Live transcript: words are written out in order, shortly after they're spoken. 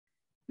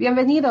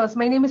Bienvenidos.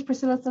 My name is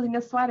Priscilla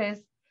Salinas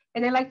Suarez,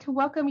 and I'd like to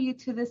welcome you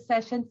to this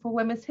session for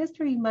Women's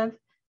History Month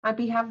on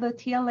behalf of the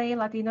TLA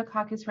Latino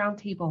Caucus Round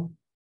Table.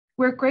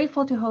 We're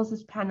grateful to host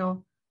this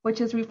panel,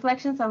 which is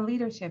Reflections on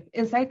Leadership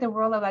Inside the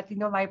Role of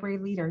Latino Library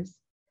Leaders.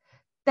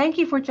 Thank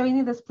you for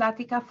joining this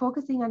plática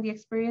focusing on the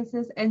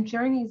experiences and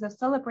journeys of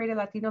celebrated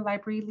Latino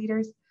library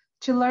leaders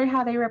to learn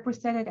how they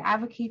represent and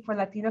advocate for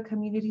Latino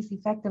communities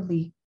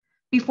effectively.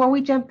 Before we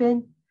jump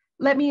in,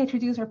 let me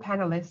introduce our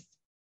panelists.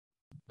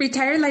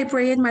 Retired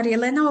librarian Maria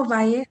Elena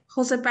Ovalle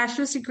holds a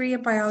bachelor's degree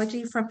in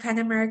biology from Pan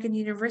American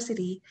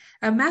University,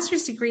 a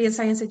master's degree in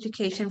science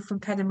education from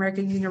Pan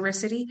American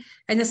University,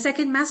 and a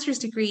second master's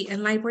degree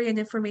in library and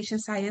information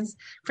science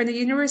from the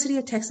University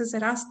of Texas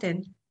at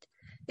Austin.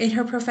 In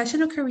her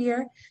professional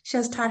career, she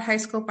has taught high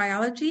school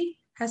biology,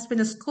 has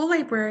been a school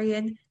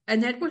librarian, a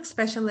network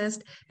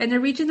specialist, and a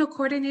regional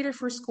coordinator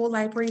for school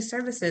library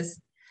services.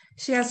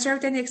 She has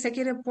served on the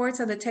executive boards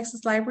of the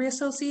Texas Library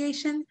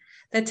Association,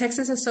 the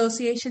Texas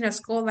Association of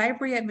School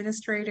Library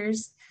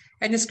Administrators,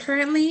 and is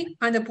currently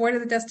on the board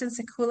of the Dustin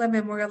Sekula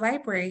Memorial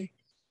Library,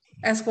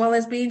 as well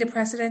as being the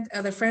president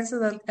of the Friends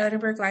of the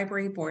Edinburgh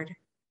Library Board.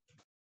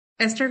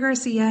 Esther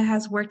Garcia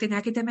has worked in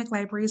academic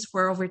libraries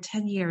for over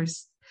 10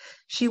 years.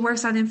 She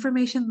works on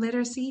information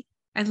literacy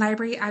and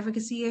library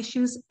advocacy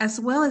issues, as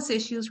well as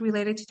issues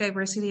related to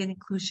diversity and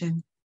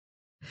inclusion.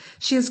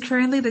 She is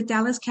currently the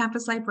Dallas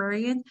campus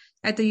librarian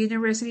at the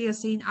University of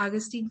St.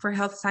 Augustine for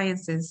Health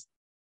Sciences,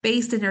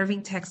 based in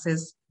Irving,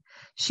 Texas.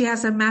 She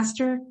has a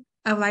Master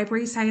of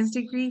Library Science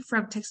degree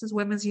from Texas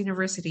Women's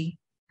University.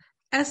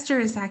 Esther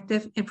is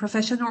active in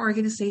professional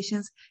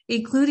organizations,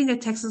 including the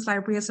Texas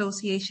Library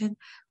Association,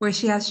 where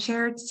she has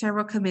chaired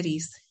several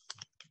committees.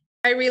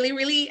 I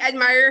really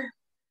admire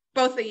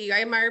both of you.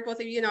 I admire both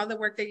of you and all the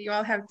work that you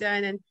all have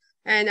done.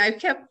 And I've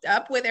kept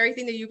up with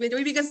everything that you've been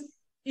doing because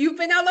you've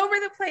been all over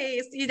the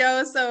place,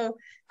 so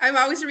I'm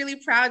always really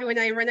proud when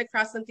I run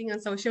across something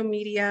on social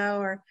media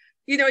or,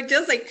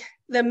 just like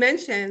the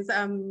mentions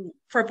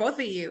for both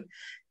of you.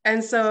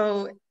 And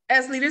so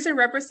as leaders and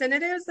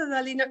representatives of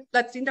the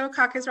Latino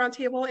Caucus Round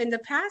Table in the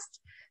past,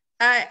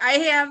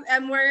 I have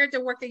admired the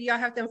work that y'all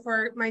have done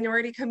for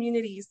minority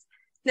communities.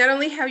 Not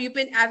only have you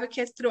been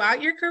advocates throughout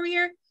your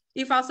career,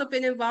 you've also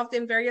been involved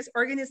in various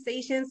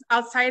organizations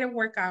outside of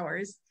work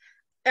hours.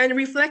 And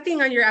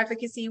reflecting on your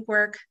advocacy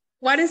work,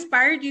 what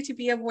inspired you to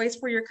be a voice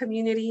for your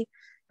community?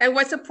 And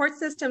what support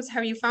systems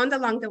have you found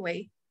along the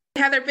way?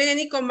 Have there been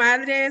any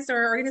comadres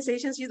or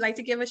organizations you'd like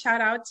to give a shout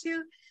out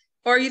to?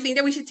 Or you think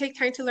that we should take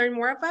time to learn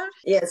more about?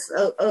 Yes,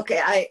 okay.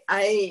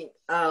 I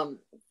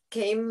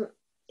came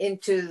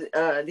into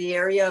the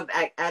area of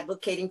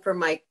advocating for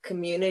my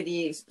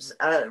communities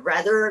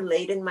rather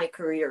late in my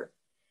career,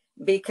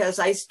 because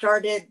I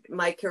started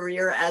my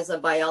career as a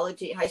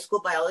high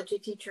school biology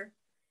teacher.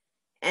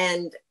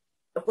 And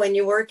when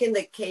you work in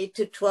the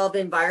K-12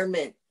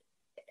 environment,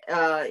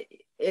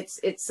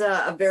 it's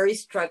a very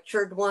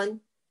structured one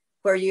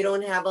where you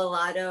don't have a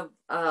lot of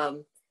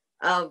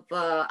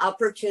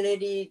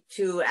opportunity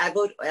to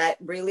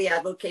really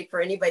advocate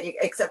for anybody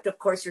except, of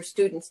course, your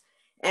students.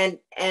 And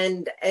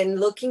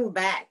looking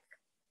back,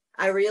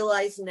 I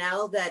realize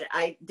now that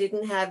I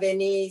didn't have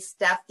any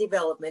staff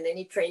development,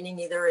 any training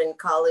either in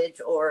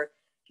college or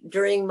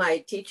during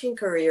my teaching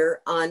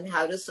career on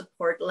how to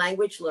support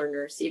language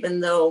learners, even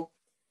though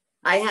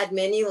I had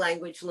many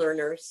language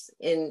learners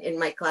in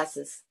my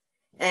classes,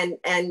 and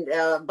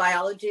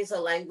biology is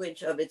a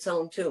language of its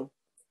own too.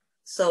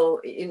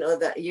 So,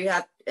 that you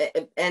have,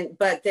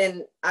 but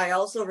then I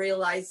also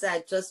realized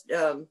that just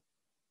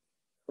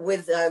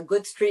with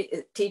good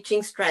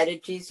teaching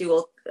strategies, you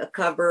will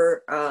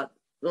cover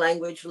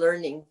language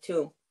learning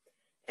too.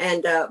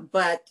 And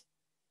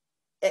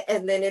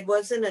then it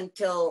wasn't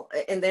until,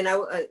 and then I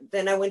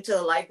went to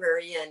the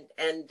library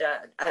and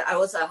I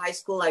was a high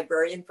school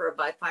librarian for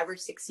about 5 or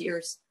 6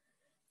 years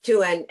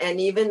too. And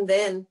even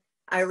then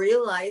I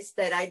realized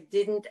that I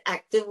didn't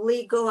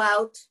actively go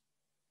out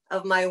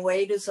of my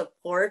way to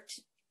support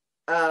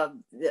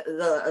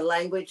the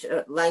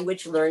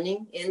language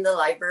learning in the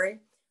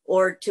library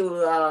or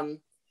to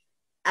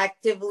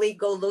actively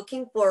go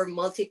looking for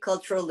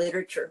multicultural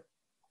literature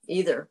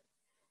either.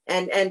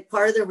 And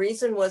part of the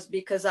reason was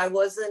because I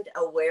wasn't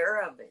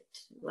aware of it.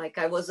 Like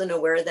I wasn't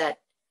aware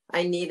that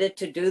I needed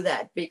to do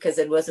that because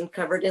it wasn't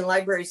covered in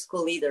library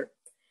school either.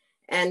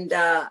 And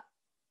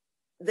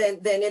then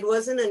it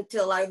wasn't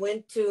until I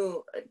went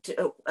to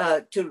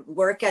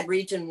work at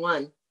Region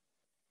 1.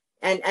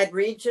 And at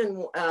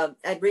Region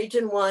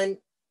 1,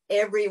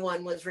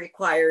 everyone was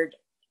required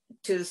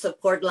to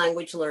support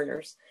language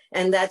learners.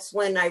 And that's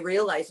when I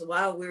realized,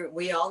 wow,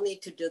 we all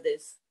need to do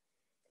this.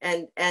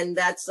 And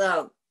that's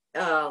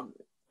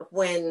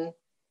when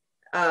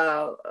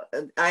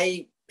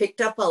I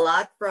picked up a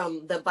lot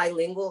from the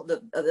bilingual,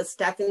 the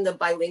staff in the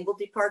bilingual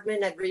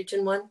department at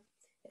Region 1.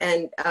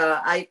 And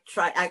I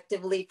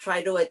actively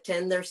try to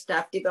attend their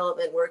staff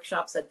development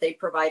workshops that they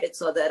provided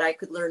so that I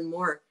could learn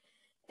more.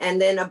 And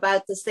then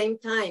about the same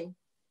time,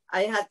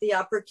 I had the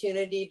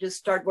opportunity to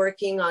start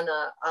working on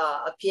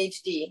a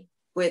PhD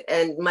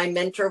and my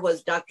mentor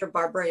was Dr.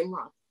 Barbara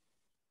Imroth.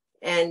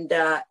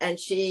 And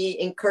she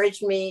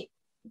encouraged me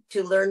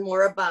to learn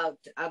more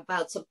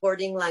about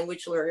supporting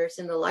language learners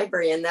in the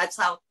library. And that's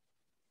how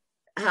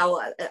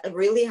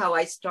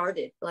I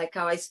started, like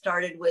how I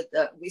started with,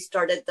 we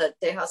started the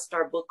Tejas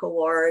Star Book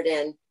Award,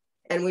 and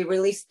we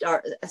really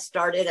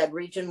started at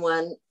Region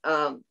 1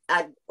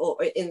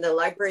 in the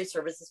Library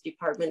Services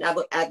Department,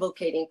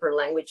 advocating for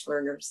language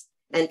learners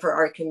and for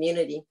our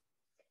community.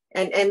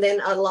 And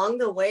then along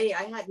the way,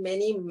 I had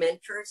many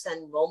mentors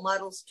and role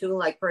models too.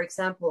 Like, for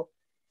example,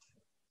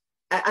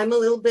 I'm a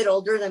little bit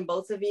older than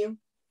both of you.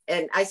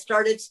 And I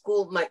started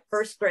school, my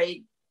first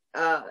grade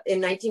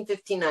in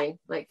 1959,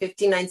 like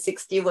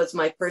 59-60 was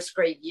my first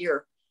grade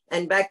year.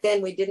 And back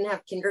then we didn't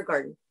have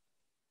kindergarten.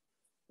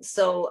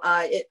 So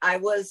I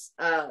was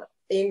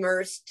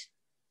immersed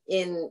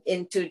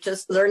into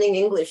just learning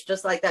English,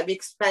 just like that.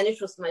 Because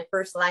Spanish was my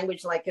first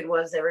language, like it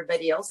was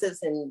everybody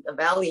else's in the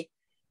Valley.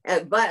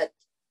 But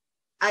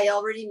I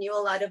already knew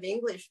a lot of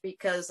English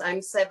because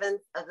I'm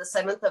the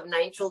seventh of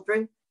 9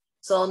 children.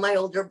 So all my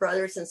older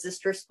brothers and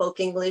sisters spoke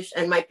English,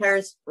 and my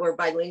parents were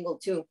bilingual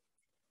too.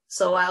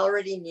 So I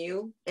already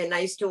knew, and I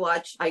used to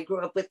watch, I grew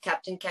up with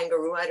Captain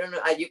Kangaroo. I don't know,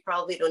 you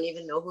probably don't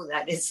even know who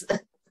that is.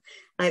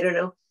 I don't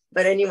know.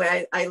 But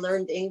anyway, I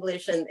learned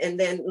English, and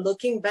then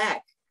looking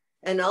back,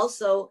 and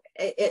also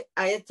I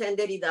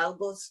attended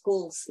Hidalgo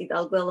schools,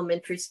 Hidalgo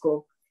Elementary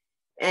School.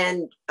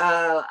 And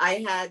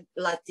I had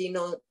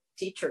Latino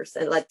teachers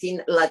and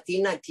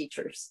Latina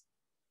teachers.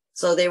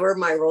 So they were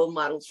my role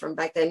models from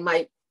back then.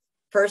 My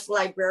first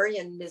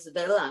librarian, Ms.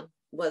 Vela,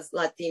 was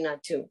Latina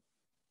too.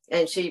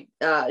 And she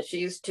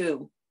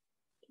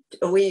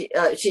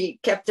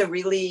kept a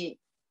really,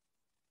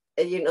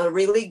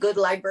 really good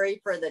library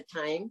for the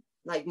time.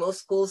 Like most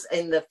schools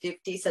in the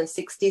 50s and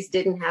 60s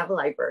didn't have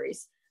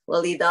libraries.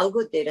 Well,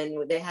 Hidalgo did,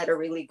 and they had a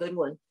really good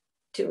one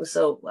too.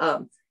 So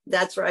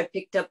that's where I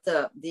picked up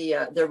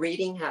the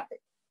reading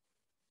habit,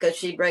 because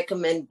she'd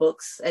recommend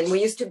books. And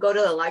we used to go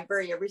to the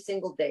library every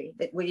single day.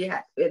 It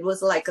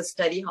was like a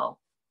study hall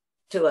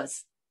to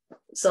us.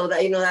 So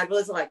that, that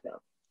was like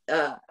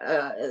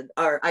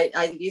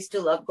I used to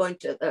love going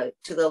to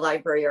the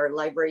library, or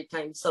library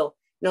time. So,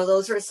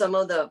 those are some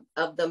of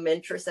the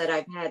mentors that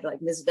I've had,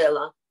 like Ms.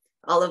 Vela,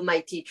 all of my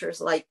teachers,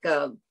 like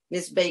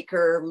Ms.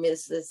 Baker,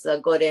 Mrs.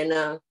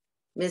 Gorena,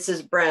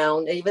 Mrs.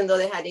 Brown. Even though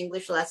they had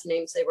English last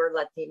names, they were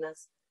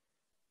Latinas.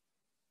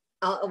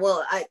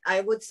 Well,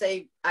 I would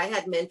say I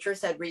had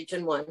mentors at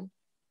Region 1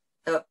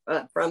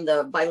 from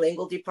the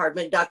bilingual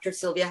department, Dr.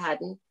 Sylvia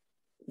Haddon,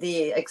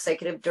 the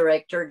executive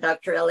director,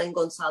 Dr. Ellen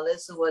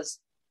Gonzalez, who was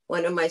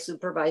one of my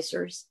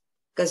supervisors,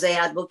 because they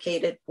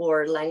advocated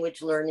for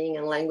language learning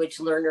and language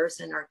learners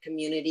in our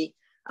community.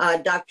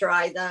 Dr.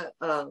 Aida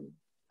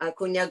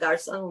Acuna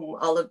Garza, whom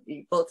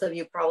both of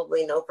you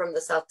probably know from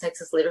the South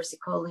Texas Literacy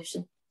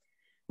Coalition.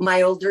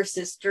 My older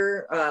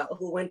sister,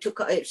 who went to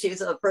college, she's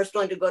the first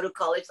one to go to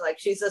college. Like,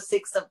 she's the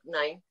 6th of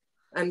 9.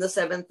 I'm the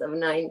 7th of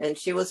 9. And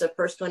she was the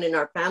first one in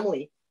our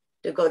family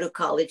to go to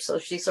college. So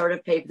she sort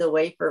of paved the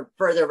way for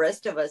the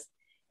rest of us.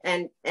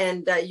 And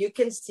you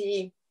can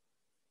see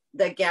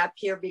the gap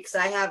here, because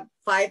I have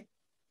five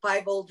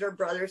older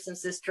brothers and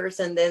sisters.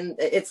 And then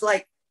it's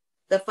like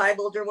the 5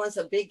 older ones,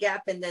 a big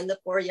gap, and then the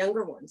 4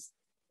 younger ones.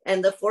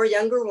 And the 4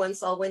 younger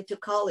ones all went to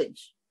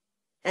college.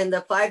 And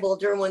the 5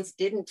 older ones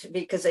didn't,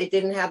 because they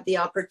didn't have the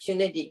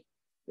opportunity,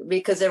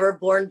 because they were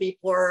born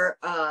before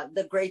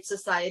the Great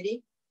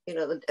Society,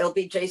 the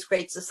LBJ's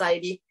Great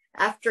Society.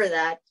 After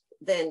that,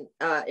 then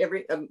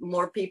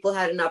more people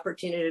had an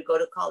opportunity to go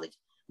to college.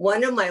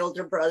 One of my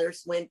older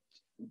brothers went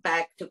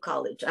back to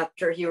college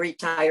after he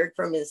retired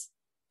from his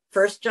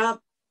first job.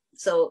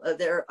 So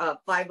there are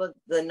 5 of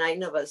the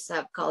 9 of us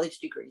have college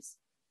degrees.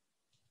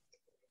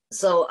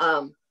 So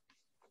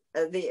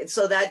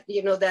so that,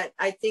 that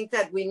I think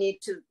that we need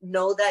to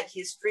know that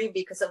history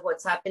because of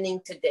what's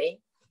happening today.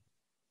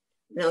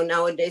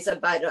 Nowadays,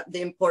 about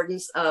the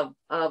importance of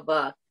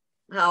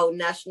how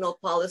national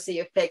policy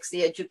affects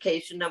the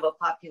education of a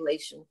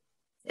population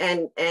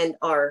and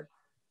our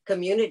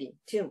community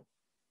too.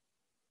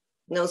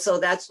 So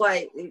that's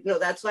why,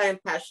 I'm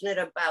passionate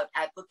about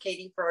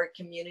advocating for our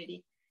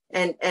community.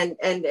 And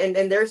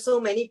there's so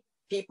many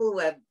people who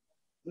have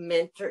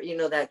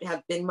that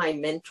have been my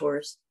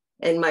mentors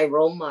and my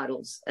role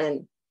models,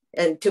 and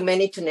too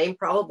many to name,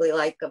 probably,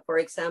 like, for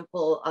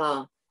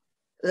example,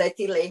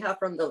 Letty Leja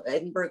from the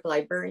Edinburgh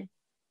Library.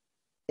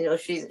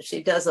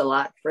 She does a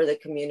lot for the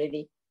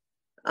community.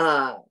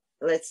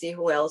 Let's see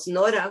who else.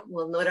 Nora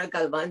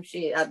Galvan,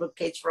 she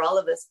advocates for all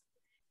of us.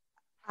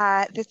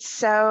 That's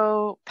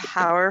so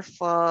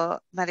powerful,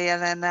 Maria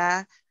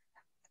Elena,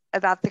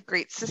 about the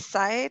Great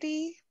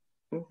Society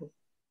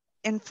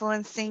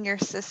influencing your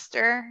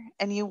sister,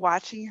 and you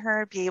watching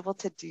her be able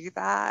to do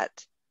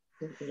that.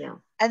 Yeah.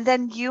 And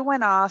then you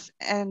went off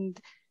and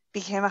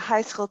became a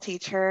high school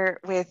teacher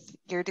with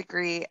your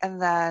degree,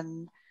 and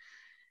then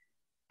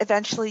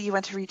eventually you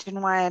went to Region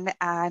 1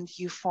 and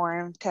you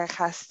formed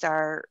Tejas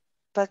Star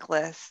Book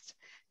List.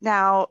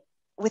 Now,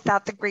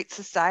 without the Great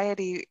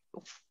Society,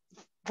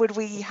 would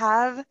we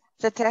have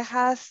the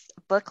Texas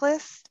book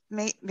list?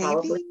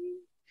 Probably.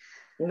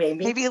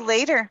 Maybe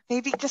later,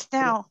 maybe just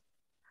now.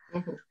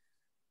 Mm-hmm.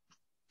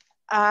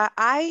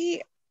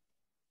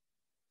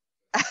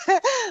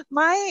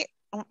 My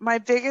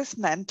biggest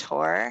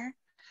mentor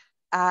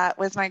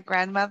was my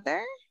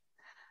grandmother,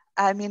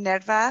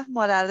 Minerva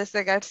Morales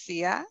de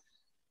Garcia,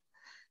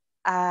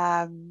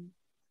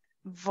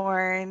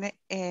 born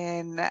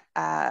in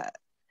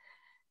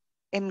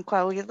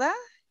Coahuila,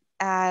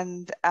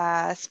 and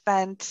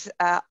spent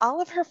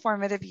all of her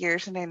formative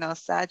years in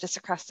Reynosa, just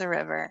across the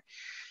river.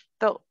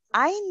 But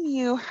I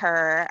knew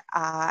her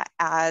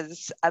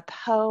as a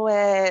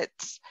poet,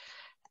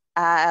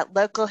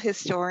 local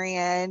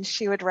historian.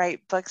 She would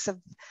write books of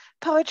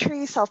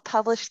poetry,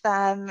 self-publish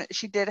them.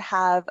 She did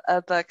have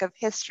a book of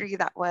history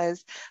that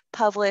was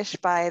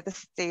published by the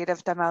state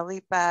of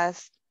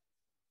Tamaulipas,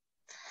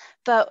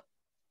 but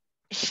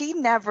she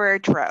never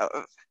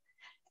drove.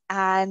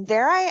 And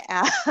there I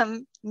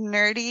am,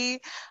 nerdy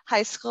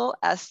high school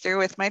Esther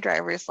with my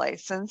driver's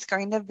license,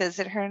 going to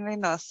visit her in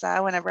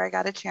Reynosa whenever I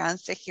got a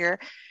chance to hear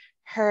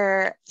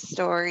her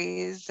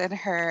stories and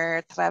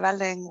her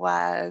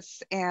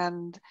trabalenguas.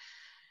 And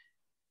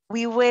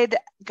we would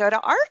go to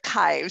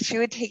archives. She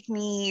would take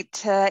me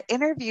to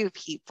interview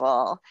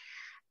people,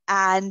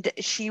 and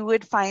she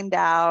would find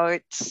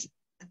out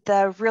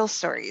the real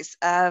stories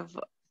of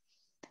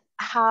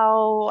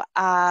how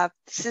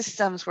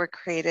systems were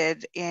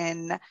created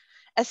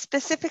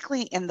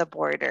specifically in the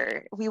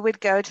border. We would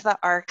go to the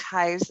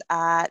archives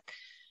at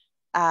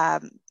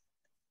Pan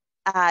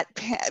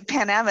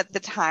Am at the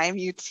time,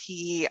 UT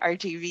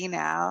RGV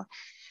now.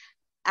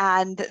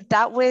 And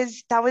that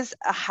was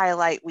a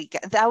highlight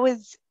weekend. That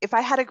was, if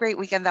I had a great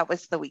weekend, that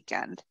was the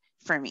weekend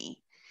for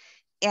me.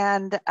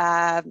 And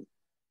I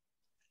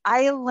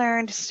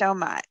learned so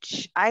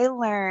much. I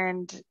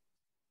learned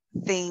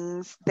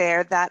things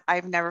there that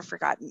I've never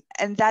forgotten.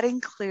 And that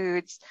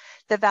includes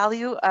the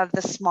value of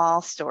the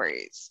small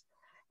stories,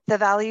 the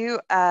value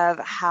of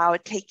how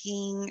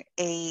taking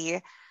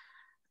a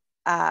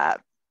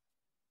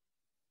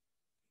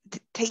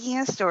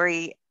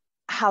story,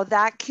 how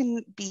that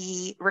can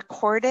be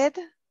recorded,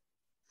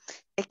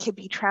 it can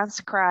be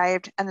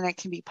transcribed, and then it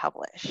can be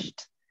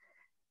published.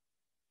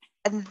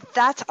 And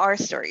that's our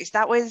stories.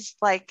 That was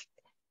like,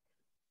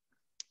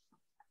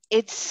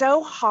 it's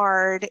so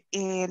hard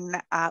in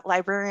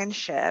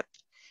librarianship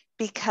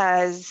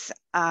because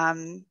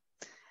the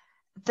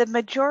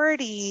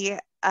majority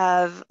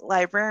of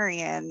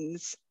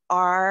librarians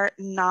are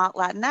not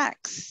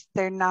Latinx.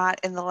 They're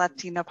not in the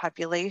Latino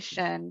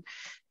population.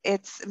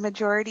 It's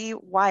majority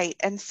white.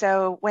 And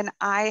so when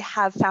I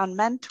have found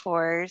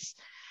mentors,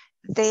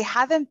 they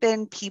haven't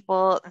been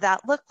people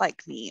that look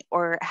like me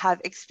or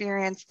have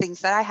experienced things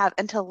that I have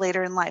until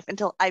later in life,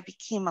 until I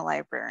became a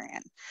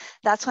librarian.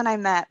 That's when I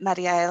met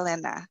Maria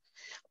Elena,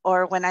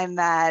 or when I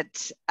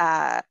met,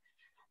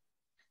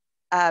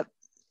 when I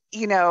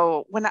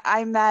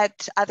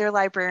met other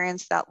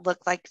librarians that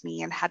looked like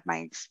me and had my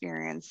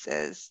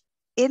experiences.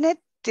 In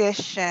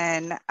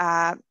addition,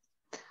 I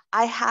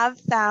have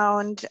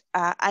found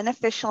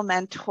unofficial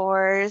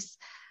mentors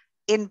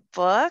in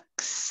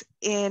books,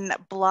 in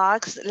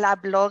blogs, La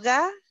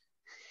Bloga,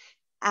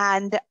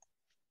 and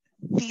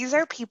these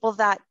are people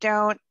that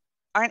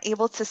aren't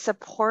able to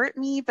support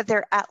me, but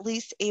they're at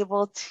least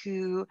able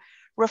to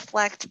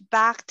reflect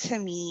back to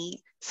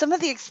me some of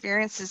the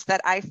experiences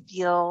that I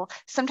feel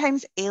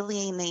sometimes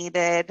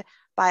alienated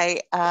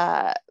by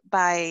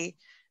the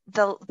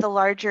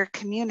larger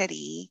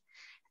community.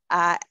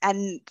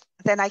 And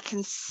then I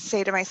can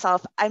say to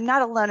myself, I'm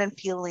not alone in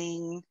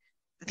feeling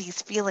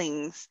these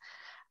feelings.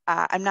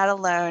 I'm not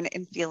alone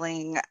in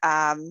feeling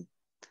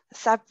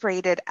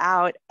separated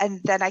out. And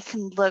then I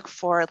can look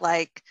for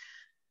like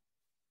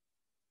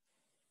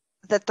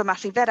the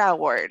Tomas Rivera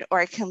Award, or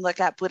I can look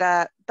at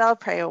Buddha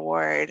Belpre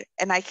Award,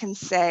 and I can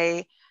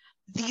say,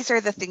 these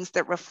are the things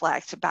that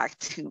reflect back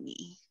to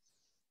me,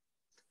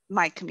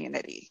 my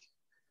community.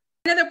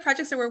 One of the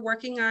projects that we're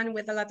working on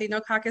with the Latino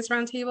Caucus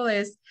Round Table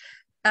is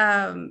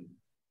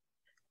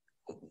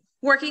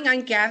working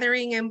on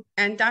gathering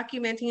and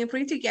documenting and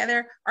putting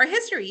together our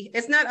history.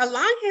 It's not a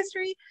long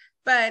history,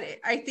 but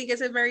I think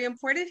it's a very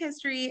important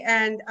history,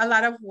 and a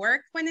lot of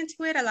work went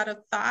into it, a lot of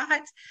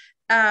thought,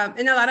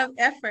 and a lot of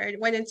effort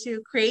went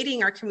into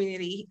creating our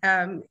community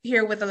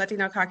here with the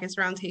Latino Caucus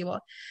Round Table.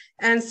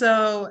 And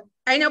so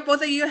I know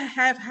both of you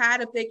have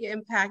had a big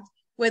impact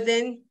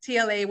within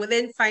TLA,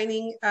 within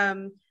finding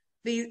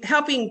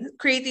helping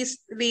create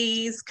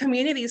these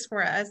communities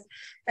for us.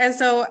 And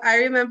so I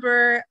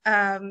remember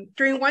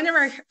during one of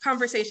our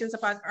conversations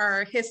about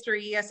our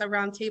history as a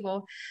round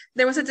table,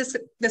 there was a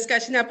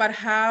discussion about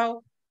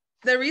how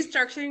the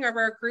restructuring of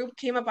our group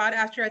came about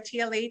after a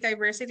TLA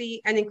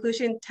diversity and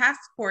inclusion task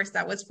force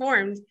that was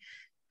formed.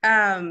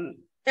 And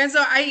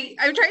so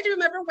I'm trying to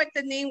remember what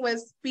the name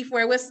was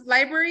before. It was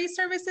Library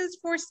Services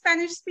for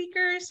Spanish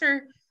Speakers,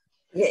 or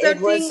yeah,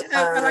 it was.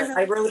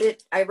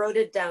 I wrote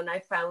it down. I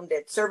found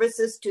it.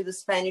 Services to the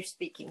Spanish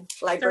speaking.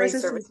 Library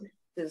services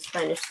to the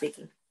Spanish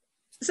speaking.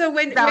 So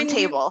when Round you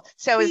Table.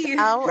 So it's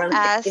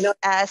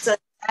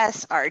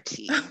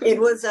LSSSRT. It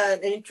was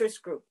an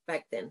interest group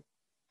back then.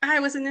 I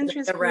was an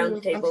interest a round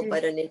group. table, Okay.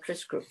 but an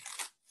interest group.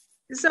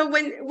 So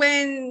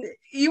when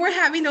you were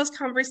having those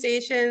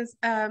conversations,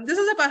 this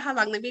is about how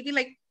long? Like maybe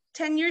like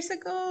 10 years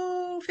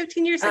ago,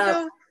 15 years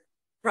ago?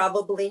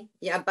 Probably,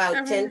 yeah,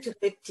 about 10 to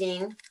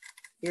 15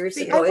 years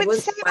ago. I would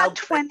say about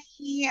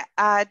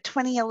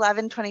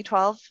 2011,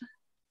 2012.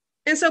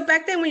 And so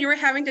back then when you were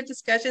having the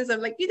discussions of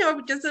like,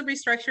 just the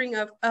restructuring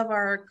of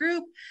our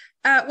group,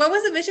 what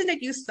was the vision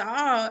that you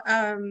saw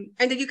and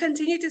that you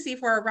continue to see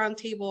for our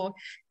roundtable?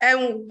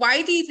 And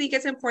why do you think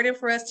it's important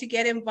for us to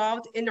get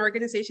involved in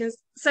organizations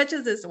such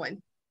as this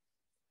one?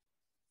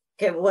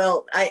 Okay,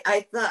 well,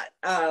 I thought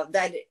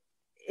that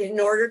in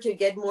order to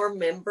get more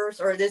members,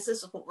 or this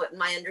is what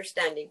my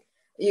understanding,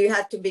 you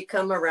had to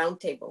become a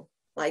roundtable,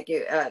 like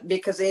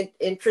because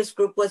interest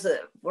group was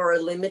for a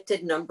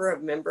limited number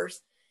of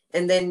members.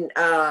 And then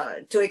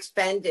to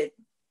expand it,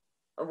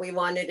 we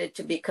wanted it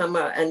to become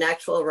an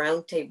actual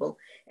roundtable.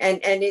 And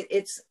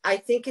I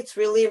think it's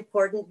really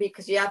important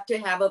because you have to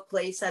have a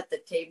place at the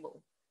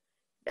table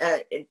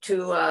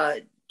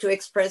to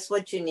express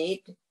what you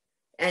need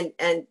and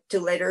to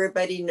let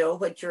everybody know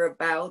what you're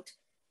about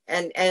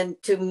and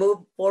to move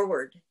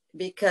forward.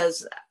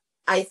 Because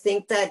I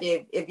think that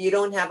if you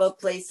don't have a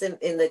place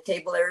in the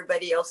table,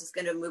 everybody else is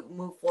going to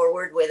move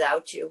forward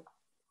without you.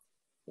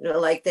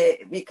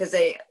 Because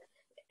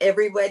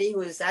everybody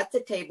who is at the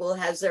table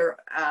has their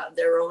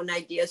own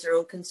ideas, their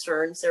own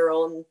concerns, their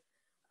own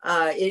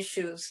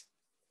issues.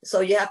 So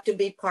you have to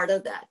be part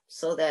of that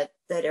so that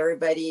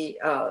everybody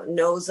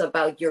knows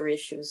about your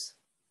issues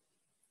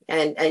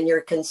and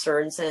your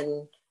concerns.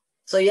 And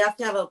so you have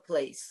to have a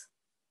place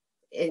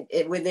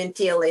within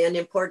TLA, an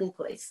important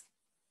place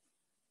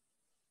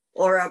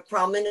or a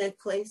prominent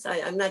place.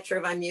 I'm not sure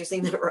if I'm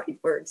using the right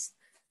words.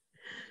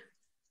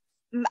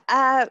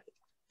 I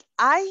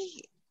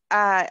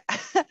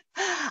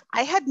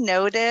had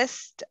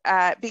noticed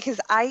because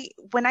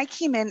when I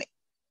came in,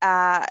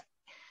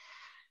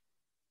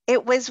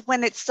 it was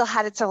when it still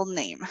had its old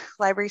name,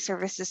 Library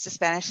Services to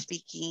Spanish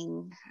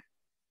Speaking.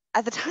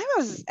 At the time,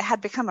 it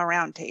had become a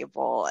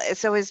roundtable,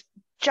 so it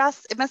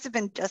must have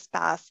been just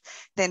past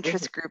the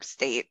interest group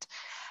state.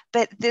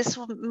 But this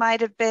might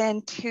have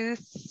been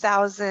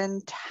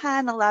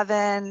 2010,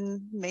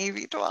 11,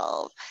 maybe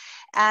 12.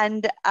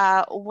 And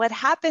what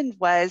happened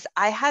was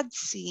I had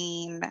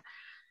seen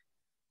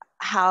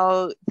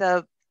how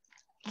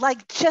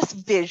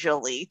just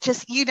visually,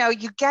 you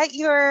get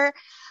your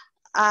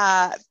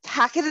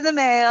packet in the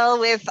mail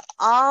with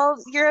all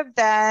your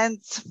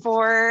events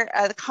for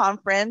the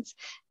conference,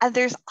 and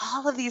there's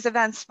all of these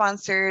events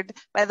sponsored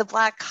by the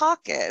Black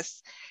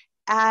Caucus.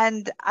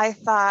 And I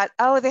thought,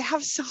 oh, they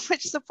have so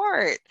much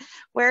support.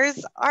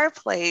 Where's our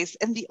place?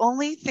 And the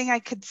only thing I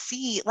could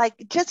see,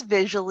 just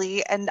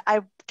visually, and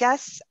I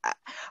guess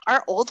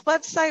our old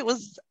website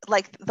was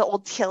like the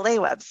old TLA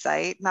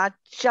website, not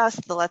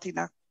just the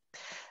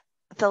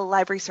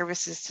Library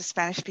Services to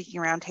Spanish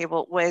Speaking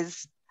Roundtable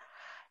was,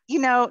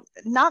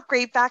 not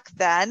great back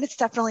then. It's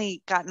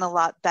definitely gotten a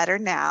lot better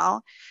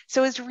now.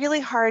 So it was really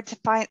hard to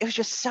find. It was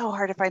just so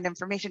hard to find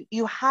information.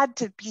 You had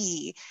to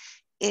be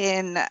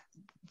in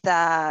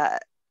the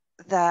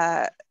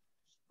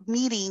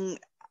meetings,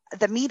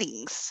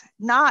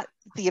 not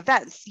the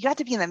events. You had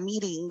to be in the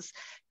meetings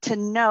to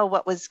know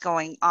what was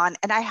going on.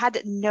 And I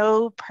had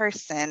no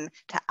person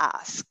to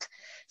ask.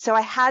 So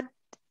I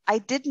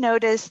did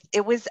notice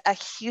it was a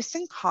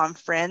Houston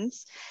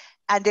conference,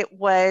 and it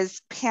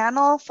was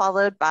panel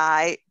followed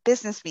by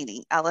business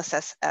meeting,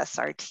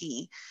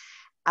 LSSSRT,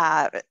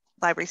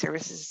 Library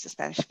Services to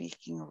Spanish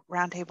Speaking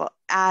Roundtable.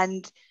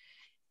 And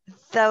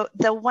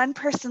the one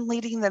person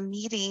leading the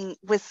meeting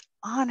was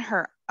on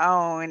her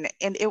own,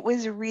 and it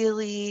was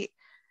really,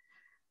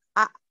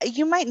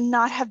 you might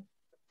not have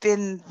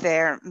been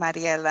there,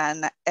 Maria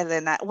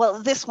Elena,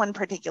 well, this one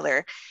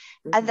particular.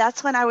 And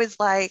that's when I was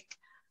like,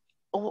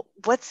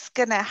 what's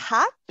gonna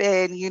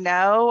happen,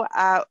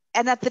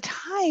 and at the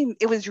time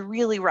it was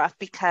really rough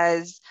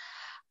because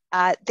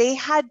they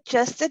had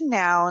just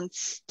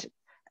announced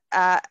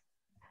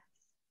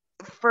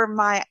for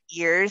my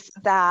ears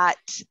that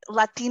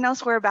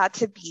Latinos were about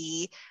to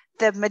be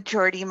the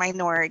majority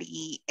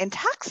minority in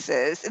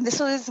Texas, and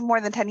this was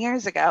more than 10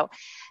 years ago.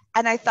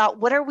 And I thought,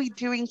 what are we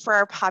doing for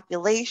our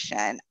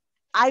population?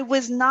 I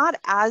was not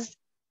as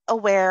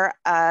aware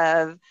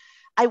of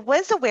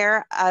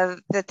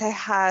the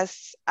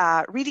Tejas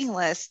reading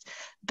list,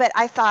 but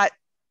I thought,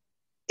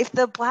 if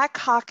the Black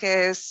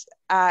Caucus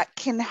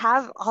can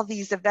have all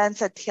these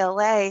events at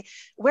TLA,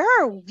 where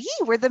are we?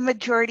 We're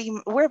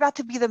about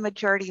to be the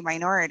majority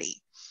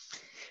minority.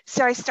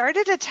 So I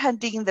started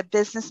attending the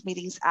business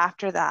meetings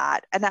after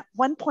that. And at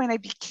one point I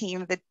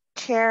became the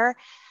chair.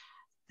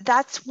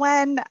 That's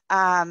when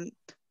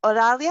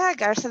Ovalle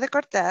Garcia de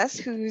Cortez,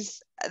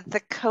 who's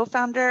the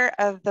co-founder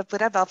of the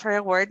Buddha Welfare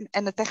Award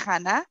and the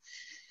Tejana,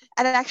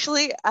 and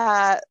actually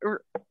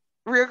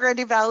Rio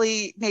Grande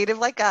Valley native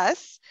like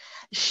us,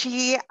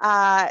 she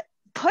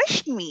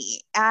pushed me.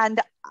 And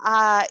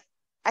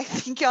I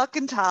think y'all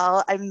can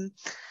tell I'm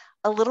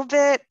a little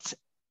bit,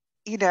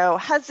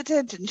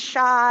 hesitant and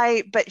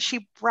shy, but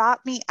she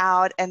brought me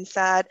out and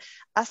said,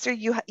 Esther,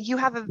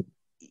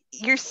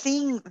 you're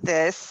seeing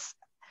this.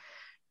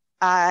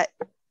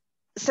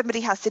 Somebody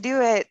has to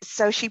do it.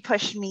 So she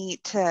pushed me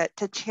to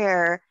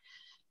chair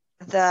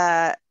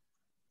the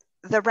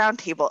round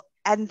table.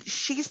 And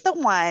she's the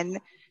one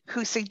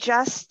who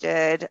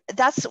suggested,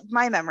 that's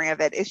my memory of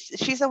it, is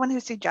she's the one who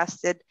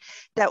suggested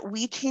that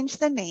we change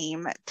the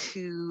name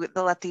to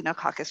the Latino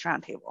Caucus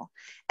Round Table.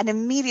 And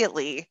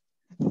immediately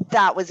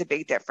that was a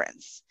big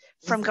difference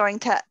from going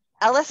to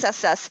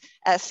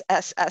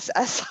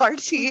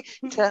LSSSSSSRT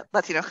to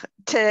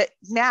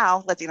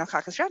now Latino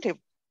Caucus Round Table.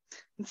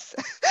 It's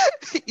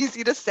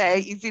easy to say,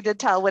 easy to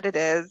tell what it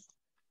is.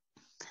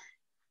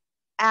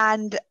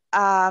 And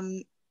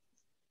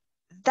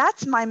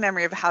that's my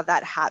memory of how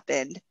that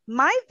happened.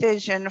 My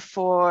vision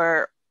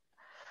for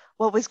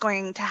what was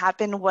going to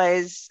happen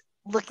was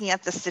looking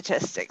at the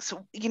statistics.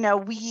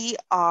 We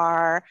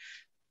are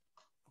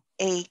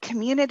a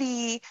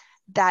community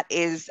that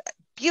is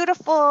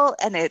beautiful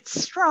and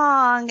it's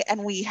strong,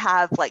 and we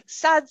have like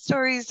sad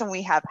stories and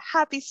we have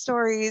happy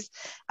stories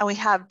and we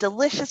have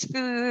delicious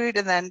food,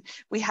 and then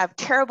we have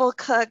terrible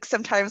cooks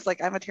sometimes,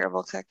 like I'm a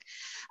terrible cook.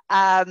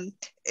 And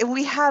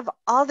we have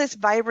all this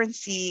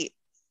vibrancy.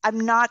 I'm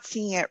not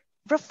seeing it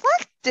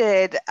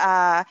reflected.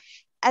 And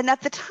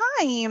at the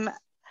time,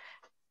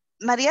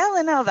 Maria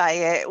Elena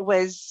Ovalle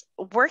was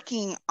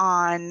working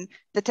on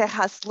the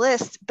Texas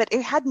list, but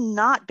it had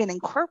not been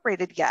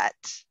incorporated yet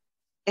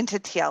into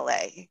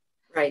TLA.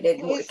 Right,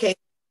 it came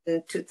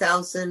in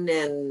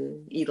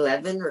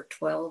 2011 or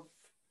 12,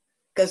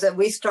 because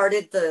we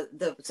started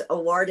the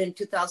award in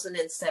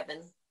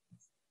 2007.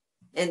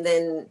 And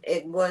then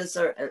it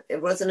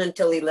wasn't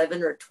until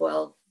 11 or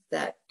 12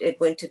 that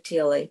it went to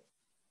TLA.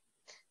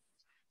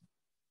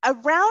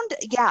 Around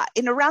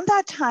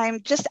that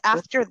time, just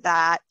after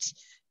that,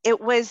 it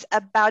was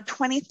about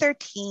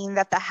 2013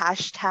 that the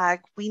hashtag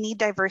We Need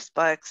Diverse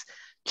Books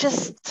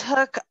just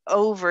took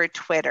over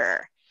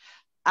Twitter.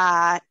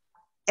 And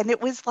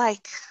it was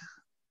like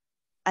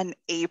an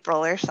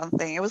April or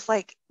something. It was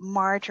like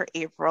March or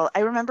April.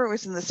 I remember it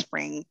was in the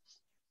spring.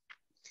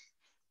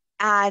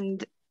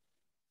 And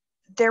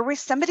there was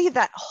somebody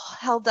that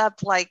held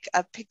up like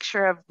a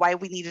picture of why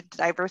we needed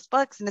diverse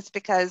books. And it's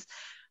because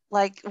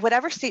like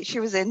whatever state she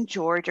was in,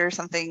 Georgia or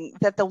something,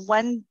 that the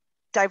one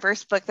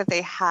diverse book that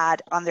they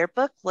had on their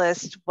book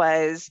list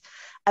was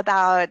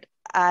about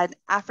an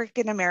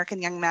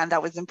African-American young man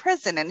that was in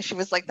prison. And she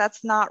was like,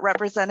 that's not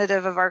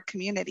representative of our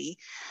community.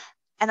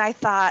 And I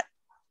thought,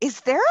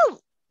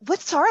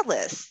 what's our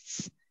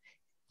lists?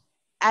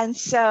 And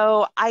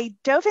so I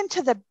dove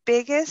into the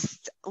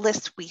biggest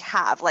list we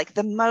have, like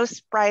the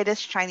most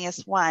brightest,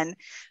 shiniest one,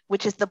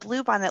 which is the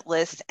Bluebonnet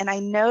list. And I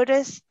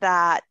noticed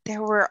that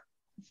there were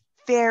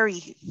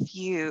very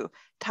few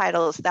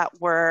titles that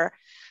were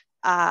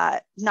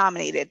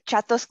nominated.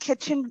 Chato's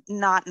Kitchen,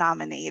 not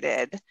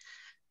nominated.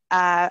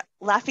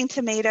 Laughing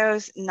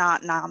Tomatoes,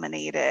 not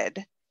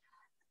nominated.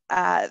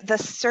 The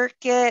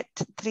Circuit,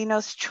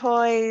 Trino's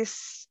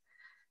Choice,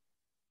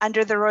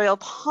 Under the Royal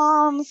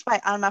Palms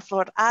by Alma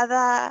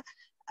Florada,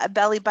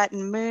 Belly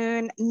Button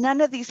Moon,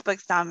 none of these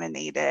books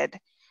nominated.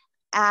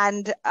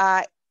 And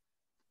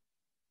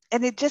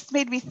it just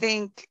made me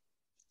think,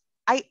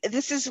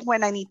 this is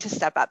when I need to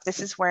step up. This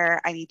is where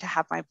I need to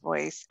have my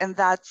voice. And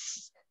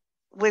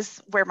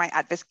was where my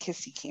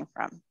advocacy came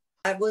from.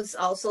 I was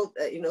also,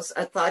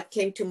 a thought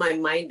came to my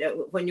mind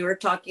when you were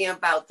talking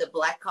about the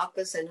Black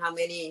Caucus and how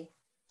many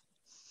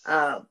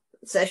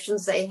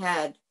sessions they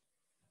had.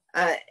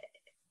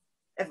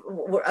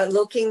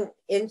 Looking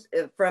in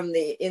from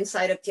the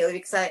inside of TLA,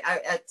 because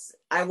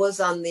I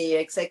was on the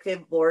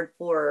executive board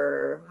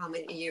for how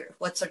many years?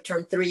 What's our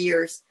term? 3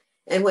 years.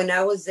 And when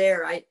I was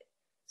there, I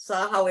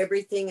saw how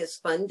everything is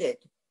funded,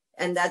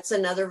 and that's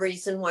another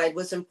reason why it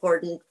was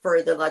important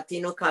for the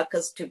Latino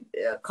Caucus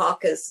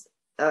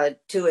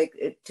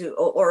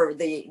or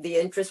the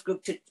interest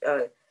group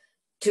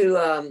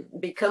to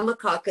become a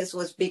caucus,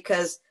 was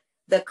because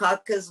the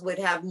caucus would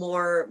have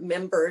more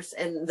members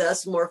and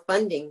thus more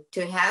funding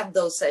to have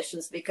those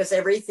sessions, because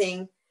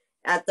everything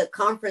at the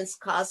conference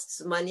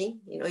costs money.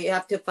 You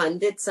have to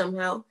fund it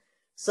somehow.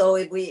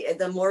 So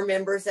the more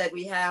members that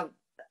we have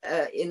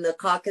in the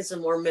caucus, the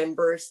more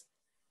members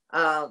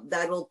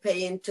that will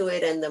pay into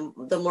it, and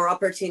the more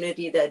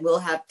opportunity that we'll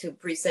have to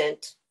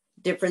present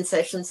different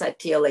sessions at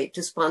TLA,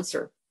 to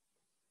sponsor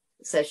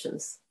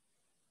sessions.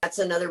 That's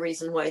another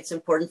reason why it's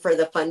important for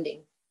the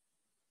funding,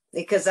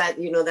 because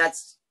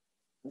that's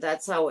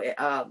how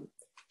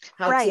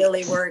right.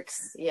 TLA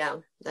works. Yeah,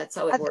 that's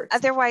how it works.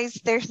 Otherwise,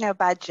 there's no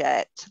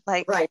budget.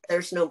 Right,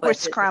 there's no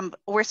budget.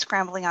 We're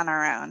scrambling on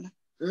our own.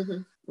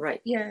 Mm-hmm.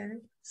 Right. Yeah.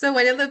 So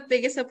one of the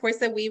biggest supports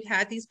that we've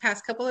had these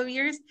past couple of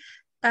years,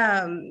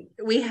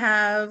 we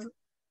have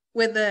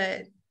with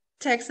the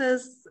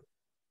Texas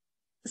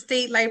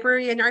State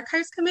Library and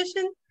Archives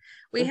Commission,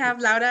 we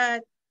have Laura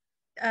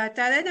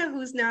Tarena,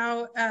 who's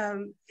now,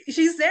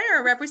 she's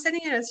there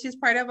representing us. She's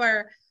part of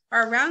our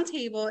our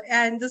roundtable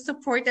and the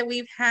support that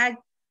we've had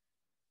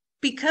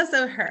because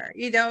of her,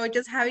 you know,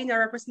 just having that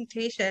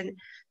representation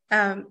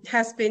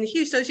has been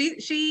huge. So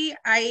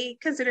I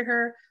consider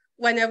her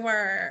one of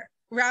our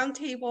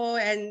roundtable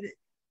and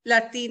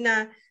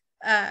Latina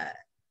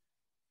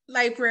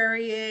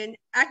librarian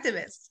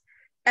activists.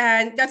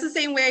 And that's the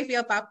same way I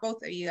feel about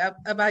both of you,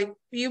 about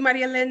you,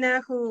 Maria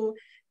Elena, who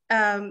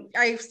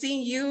I've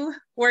seen you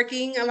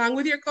working along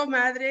with your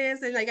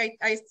comadres, and like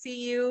I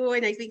see you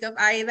and I think of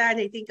Aida and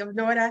I think of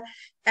Nora,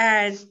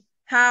 and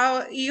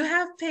how you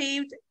have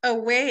paved a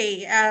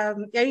way,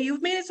 and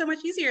you've made it so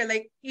much easier.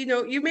 Like, you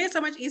know, you've made it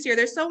so much easier.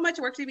 There's so much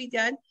work to be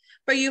done,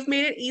 but you've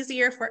made it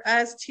easier for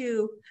us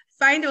to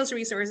find those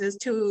resources,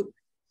 to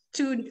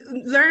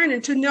learn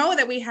and to know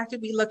that we have to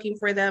be looking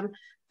for them,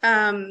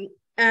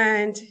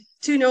 and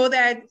to know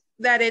that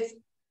it's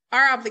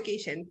our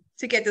obligation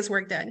to get this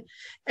work done.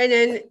 And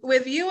then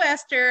with you,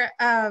 Esther,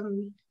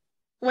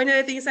 one of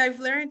the things I've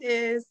learned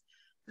is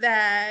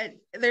that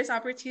there's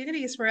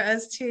opportunities for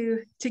us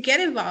to get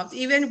involved,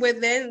 even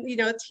within, you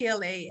know,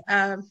 TLA.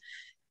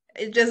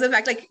 Just the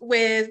fact, like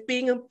with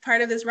being a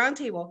part of this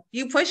roundtable,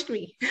 you pushed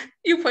me,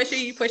 you pushed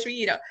me,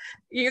 you know,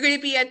 you're going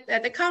to be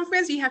at the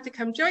conference, you have to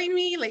come join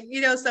me, like,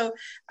 you know, so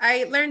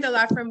I learned a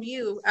lot from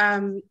you,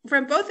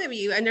 from both of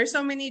you. And there's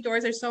so many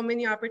doors, there's so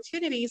many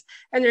opportunities,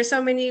 and there's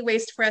so many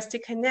ways for us to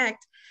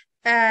connect.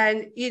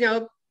 And, you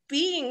know,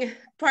 being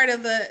part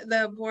of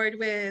the board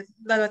with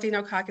the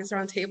Latino Caucus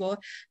Round Table,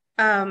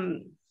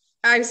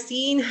 I've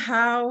seen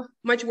how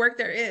much work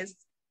there is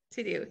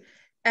to do.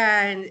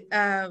 And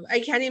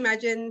I can't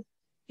imagine,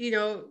 you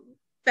know,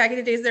 back in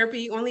the days, there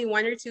be only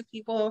one or two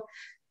people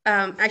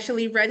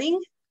actually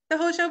running the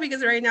whole show,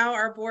 because right now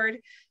our board,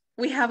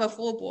 we have a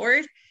full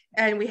board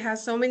and we have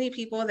so many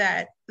people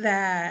that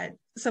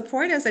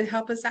support us and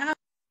help us out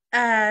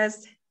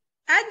as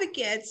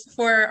advocates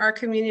for our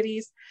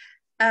communities.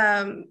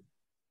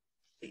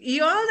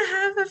 You all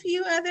have a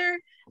few other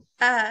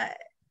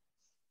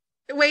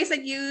ways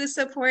that you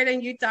support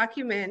and you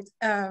document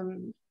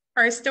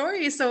our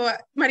stories. So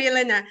Maria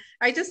Elena,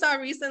 I just saw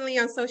recently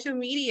on social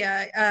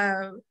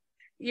media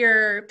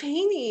your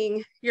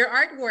painting, your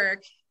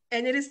artwork,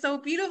 and it is so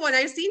beautiful. And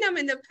I've seen them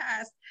in the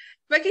past.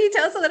 But can you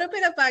tell us a little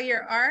bit about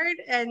your art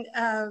and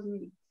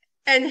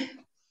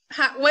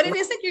what it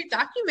is that you're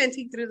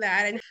documenting through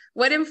that, and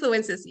what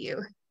influences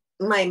you?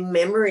 My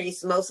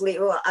memories mostly.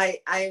 Well,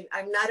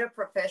 I'm not a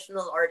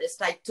professional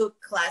artist. I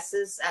took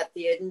classes at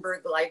the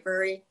Edinburgh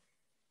Library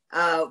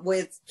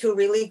with two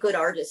really good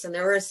artists, and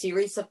there were a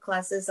series of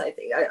classes. I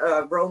think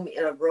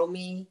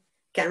Romy,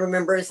 can't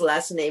remember his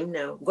last name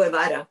now,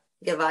 Guevara,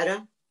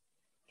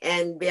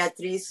 and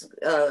Beatriz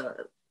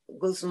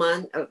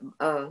Guzman,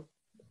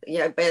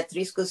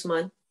 Beatriz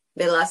Guzman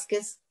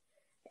Velasquez,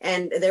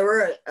 and there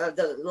were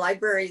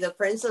the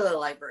Friends of the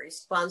Library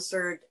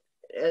sponsored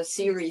a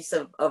series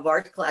of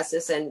art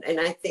classes, and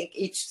I think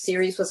each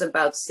series was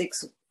about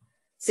six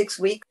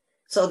weeks.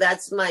 So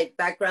that's my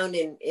background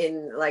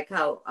in like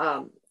how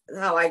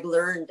I've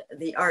learned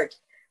the art.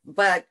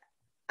 But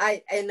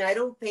I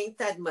don't paint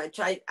that much.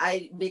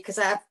 Because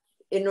I have,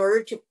 in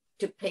order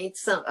to paint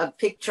a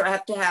picture, I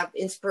have to have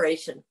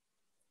inspiration.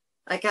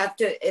 Like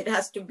it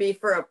has to be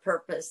for a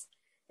purpose.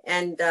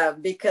 And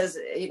because,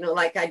 you know,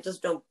 like I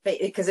just don't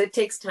paint, because it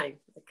takes time.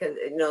 Because,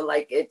 you know,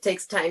 like it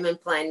takes time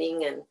and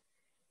planning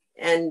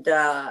and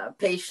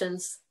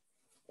patience.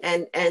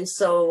 And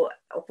so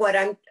what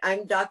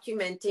I'm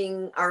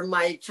documenting are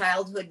my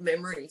childhood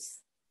memories.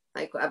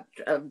 Like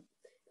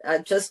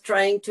just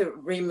trying to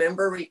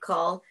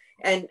recall.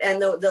 And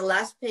the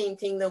last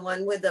painting, the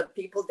one with the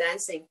people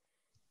dancing,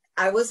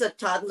 I was a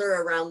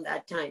toddler around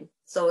that time.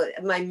 So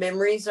my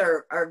memories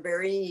are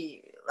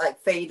very like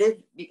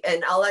faded.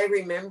 And all I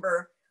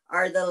remember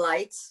are the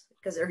lights,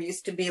 because there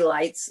used to be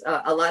lights,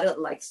 a lot of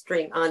like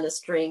string on a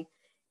string.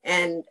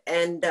 And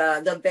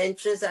the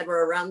benches that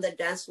were around the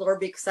dance floor,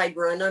 because I'd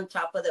run on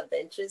top of the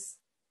benches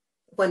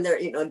when they're,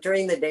 you know,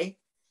 during the day.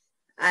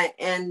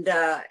 And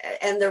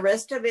the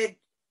rest of it,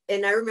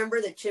 and I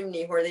remember the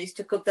chimney where they used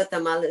to cook the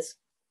tamales,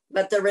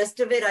 but the rest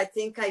of it, I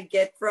think I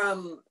get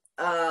from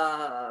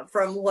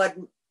what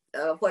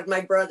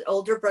my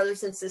older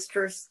brothers and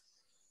sisters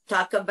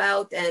talk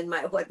about, and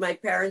what my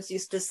parents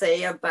used to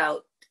say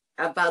about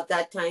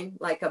that time,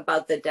 like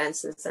about the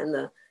dances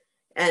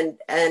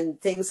and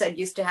things that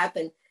used to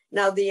happen.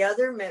 Now the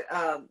other,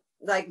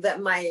 like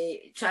that, my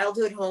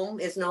childhood home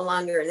is no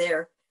longer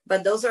there,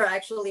 but those are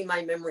actually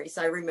my memories.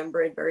 I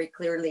remember it very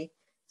clearly.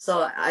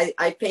 So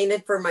I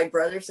painted for my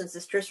brothers and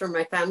sisters, for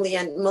my family,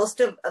 and most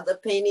of the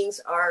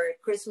paintings are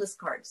Christmas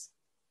cards.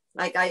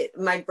 Like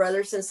my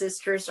brothers and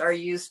sisters are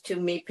used to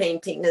me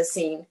painting a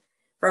scene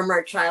from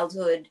our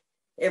childhood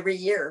every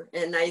year,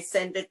 and I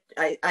send it.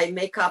 I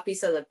make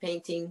copies of the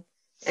painting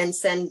and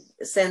send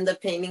the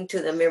painting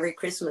to them every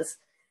Christmas.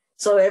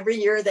 So every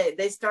year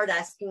they start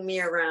asking me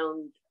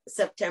around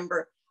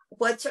September,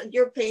 what's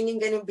your painting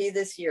going to be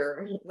this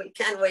year? We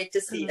can't wait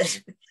to see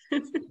it.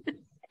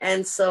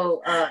 And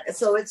so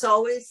it's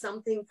always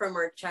something from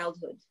our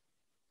childhood.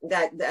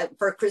 that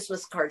for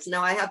Christmas cards.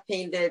 Now I have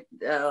painted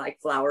like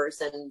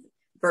flowers and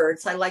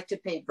birds. I like to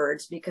paint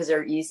birds because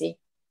they're easy.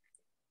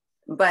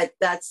 But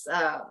that's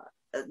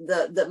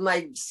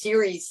my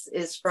series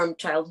is from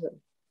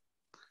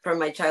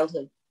my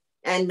childhood,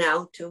 and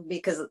now too,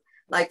 because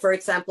like for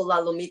example, La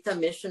Lomita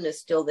Mission is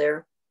still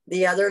there.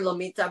 The other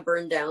Lomita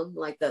burned down,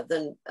 like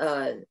the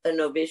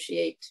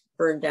novitiate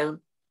burned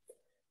down,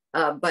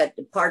 but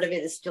part of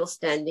it is still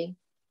standing.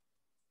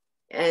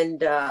 And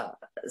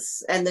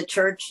the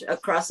church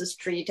across the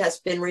street has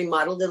been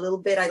remodeled a little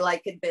bit. I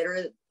like it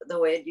better the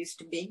way it used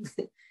to be,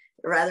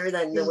 rather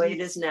than the way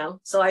it is now.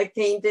 So I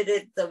painted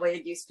it the way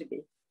it used to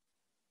be,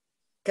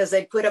 because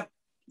they put a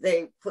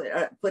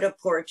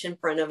porch in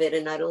front of it,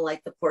 and I don't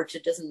like the porch.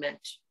 It doesn't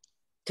match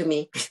to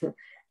me.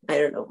 I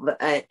don't know,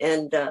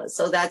 but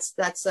so that's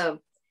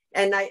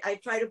and I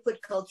try to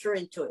put culture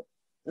into it,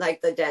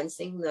 like the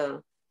dancing,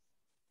 the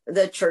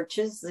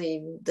churches,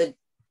 the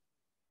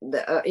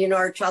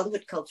our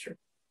childhood culture.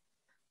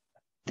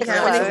 The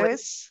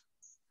clothes.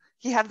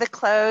 You have the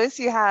clothes,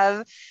 you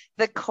have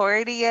the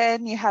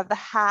accordion, you have the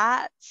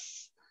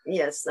hats.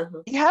 Yes.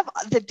 You have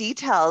the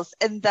details,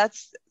 and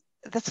that's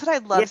what I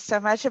love so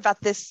much about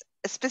this,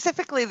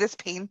 specifically this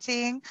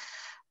painting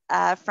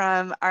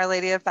from Our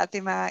Lady of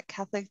Fatima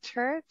Catholic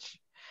Church.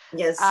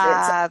 Yes,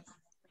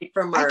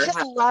 from I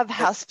just love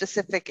how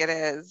specific it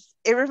is.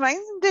 It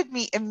reminded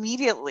me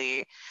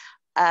immediately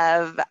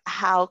of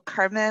how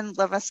Carmen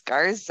Lomas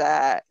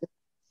Garza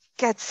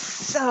gets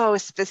so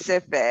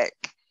specific.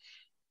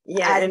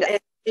 Yeah, and I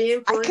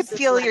could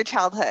feel your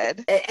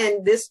childhood.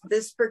 And this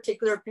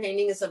particular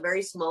painting is a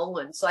very small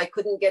one, so I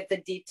couldn't get the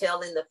detail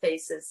in the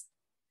faces.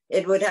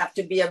 It would have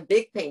to be a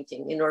big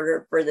painting in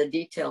order for the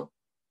detail.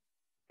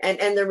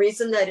 And the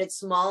reason that it's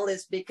small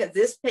is because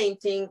this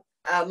painting,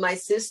 my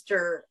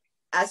sister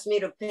asked me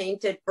to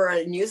paint it for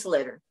a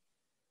newsletter,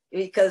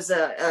 because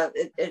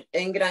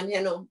in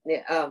Granjeno,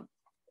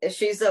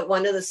 she's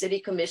one of the city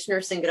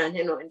commissioners in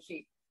Granjeno,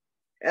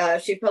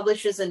 and she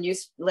publishes a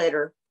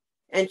newsletter,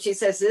 and she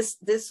says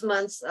this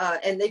month's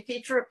and they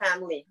feature a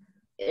family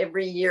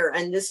every year,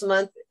 and this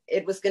month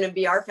it was going to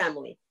be our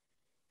family.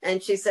 And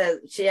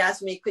she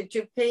asked me, could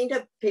you paint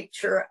a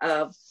picture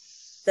of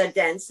the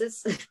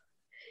dances?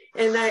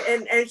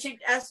 and she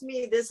asked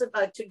me this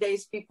about 2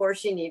 days before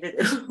she needed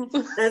it.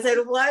 And I said,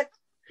 what?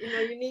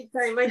 You need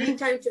time. I need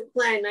time to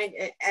plan.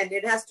 And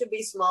it has to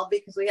be small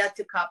because we had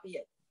to copy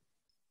it.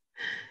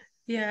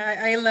 Yeah,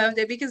 I loved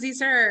it because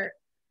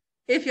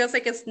it feels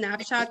like a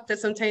snapshot that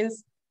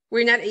sometimes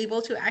we're not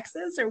able to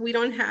access or we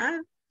don't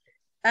have.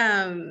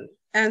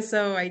 And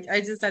so I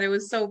just thought it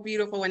was so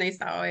beautiful when I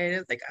saw it. It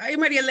was like, ay,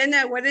 Maria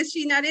Elena, what is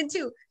she not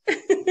into?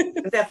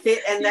 And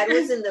that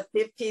was in the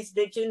 50s.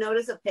 Did you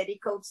notice the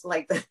petticoats,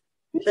 like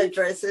the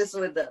dresses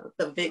with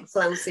the big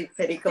flouncy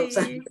petticoats?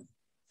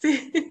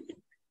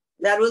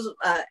 That was,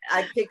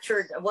 I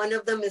pictured, one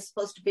of them is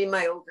supposed to be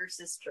my older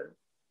sister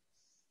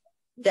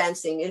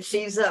dancing. And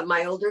she's,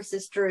 my older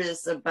sister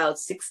is about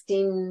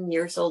 16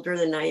 years older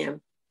than I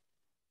am.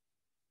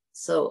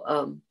 So,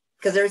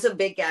 because there's a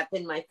big gap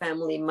in my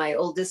family. My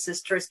oldest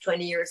sister is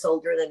 20 years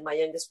older than my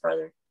youngest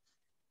brother.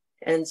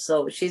 And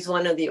so she's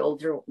one of the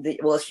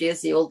she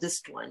is the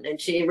oldest one. And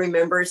she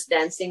remembers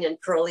dancing and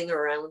twirling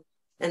around.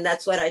 And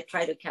that's what I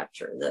try to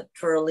capture, the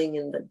twirling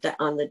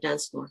on the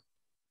dance floor.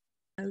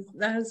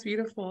 That was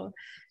beautiful.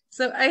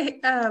 So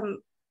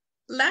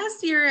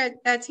last year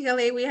at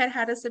TLA, we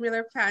had a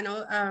similar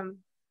panel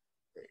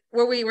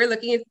where we were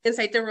looking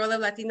inside the role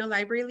of Latino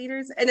library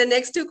leaders. And the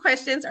next two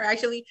questions are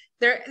actually,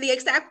 they're the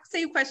exact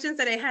same questions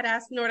that I had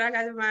asked Nora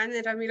Galvan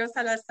and Ramiro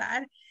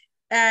Salazar.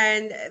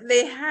 And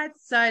they had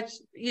such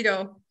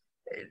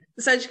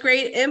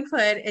great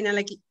input. And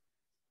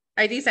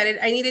I decided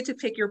I needed to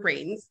pick your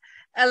brains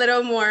a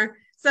little more.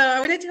 So I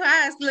wanted to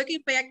ask, looking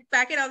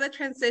back at all the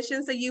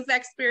transitions that you've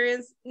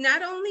experienced,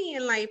 not only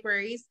in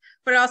libraries,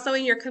 but also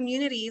in your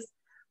communities,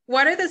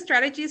 what are the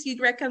strategies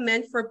you'd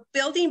recommend for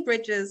building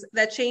bridges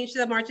that change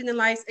the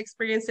marginalized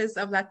experiences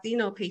of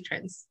Latino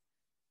patrons?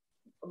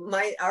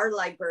 Our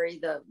library,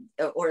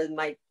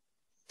 my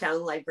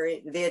town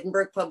library, the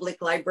Edinburgh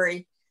Public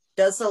Library,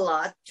 does a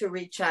lot to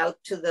reach out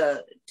to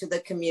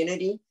the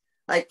community.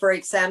 Like, for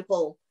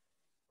example,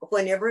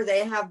 whenever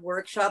they have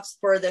workshops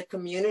for the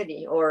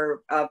community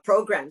or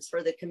programs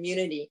for the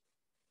community,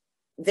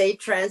 they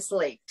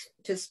translate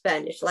to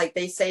Spanish. Like,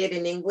 they say it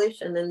in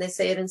English and then they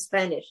say it in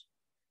Spanish.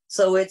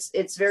 So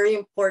it's very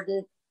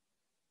important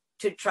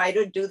to try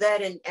to do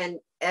that. And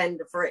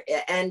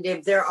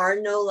if there are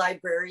no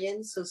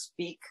librarians who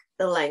speak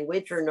the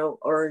language or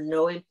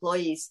no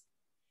employees,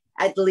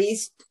 at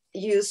least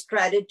use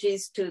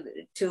strategies to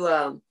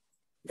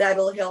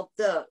that'll help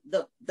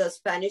the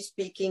Spanish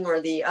speaking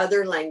or the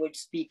other language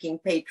speaking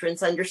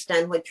patrons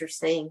understand what you're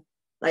saying.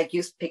 Like,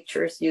 use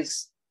pictures,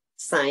 use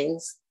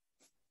signs.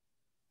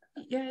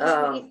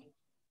 Yeah.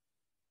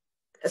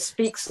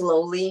 Speak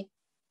slowly.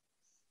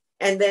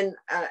 And then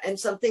and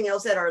something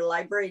else that our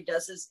library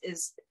does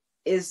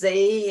is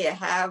they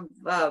have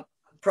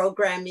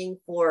programming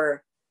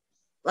for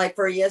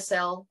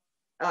ESL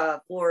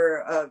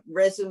for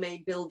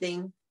resume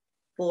building,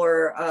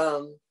 for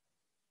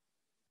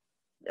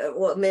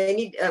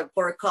many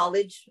for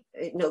college,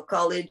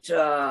 college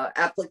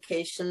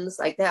applications.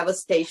 Like they have a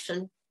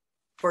station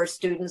for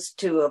students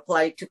to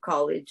apply to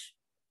college,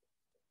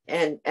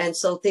 and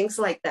so things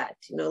like that.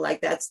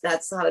 Like that's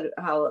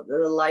how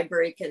the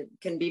library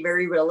can be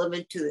very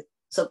relevant to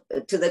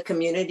the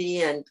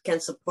community and can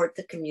support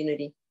the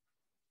community.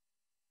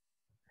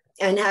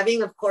 And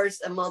having, of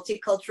course, a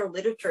multicultural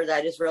literature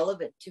that is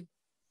relevant too.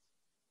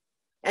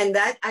 And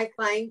that I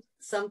find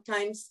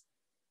sometimes,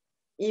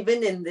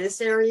 even in this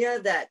area,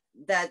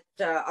 that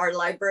our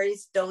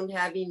libraries don't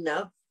have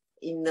enough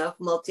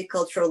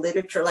multicultural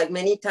literature. Like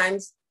many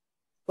times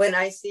when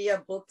I see a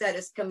book that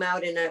has come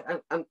out and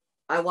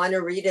I want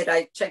to read it,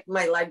 I check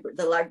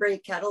the library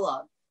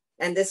catalog.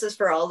 And this is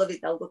for all of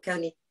Hidalgo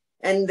County.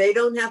 And they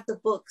don't have the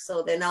book.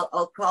 So then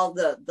I'll call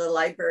the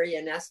library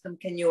and ask them,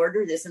 can you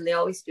order this? And they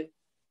always do.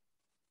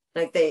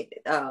 Like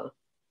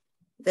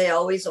they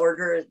always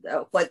order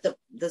what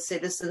the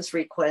citizens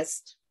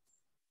request,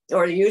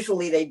 or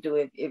usually they do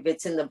if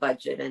it's in the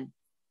budget.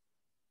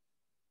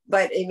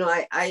 But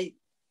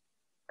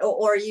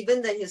or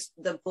even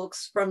the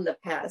books from the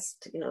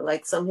past,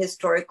 like some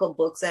historical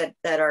books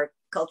that are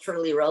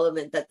culturally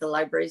relevant that the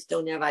libraries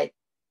don't have. I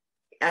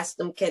ask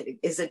them,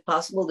 is it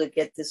possible to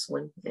get this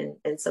one?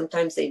 And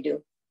sometimes they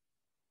do.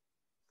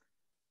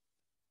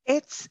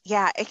 It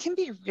can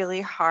be really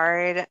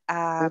hard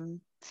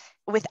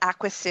with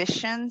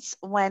acquisitions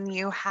when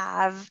you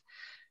have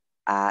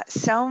a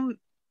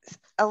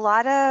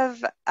lot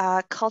of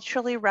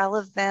culturally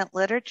relevant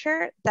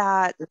literature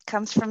that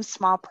comes from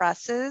small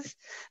presses.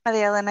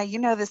 Maria Elena, you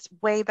know this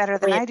way better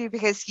than I do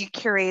because you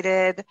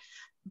curated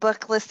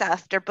book list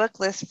after book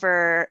list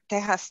for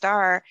Teja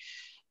Star.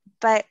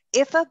 But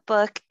if a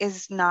book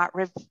is not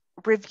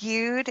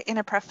reviewed in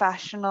a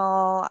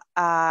professional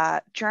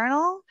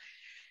journal,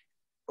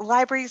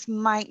 libraries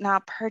might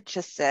not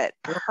purchase it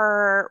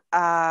per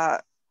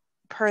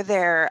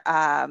their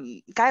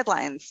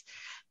guidelines.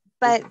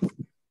 But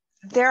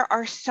there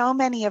are so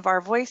many of our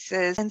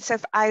voices. And so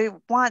if I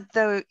want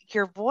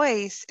your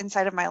voice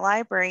inside of my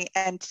library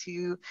and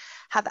to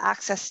have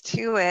access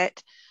to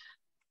it,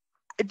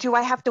 do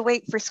I have to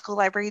wait for School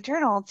Library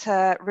Journal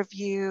to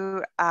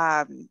review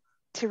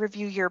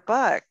your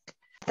book?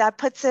 That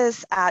puts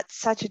us at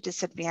such a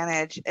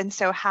disadvantage. And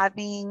so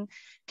having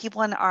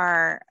people in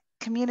our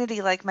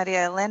community like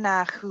Maria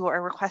Elena who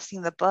are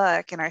requesting the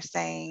book and are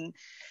saying,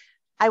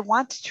 I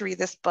want to read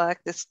this book,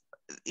 this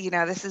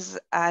is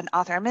an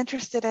author I'm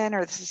interested in,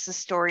 or this is a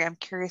story I'm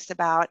curious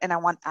about, and I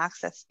want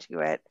access to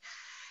it.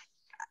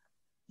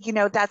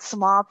 That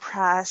small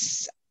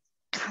press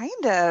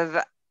kind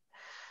of,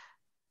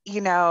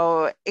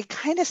 it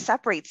kind of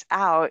separates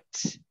out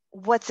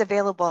what's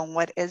available and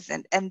what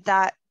isn't. And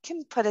that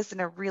can put us in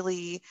a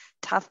really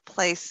tough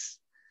place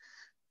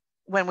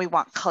when we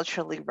want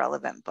culturally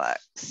relevant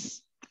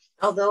books.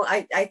 Although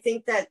I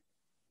think that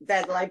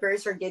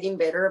libraries are getting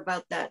better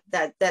about that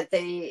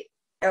they,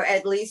 or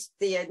at least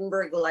the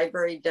Edinburgh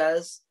Library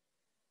does,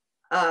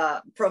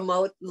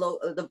 promote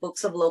the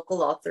books of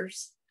local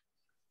authors.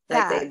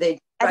 Like they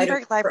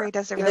Edinburgh Library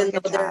does a really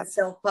good job. Even though they're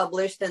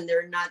self-published and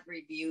they're not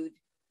reviewed,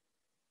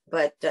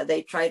 but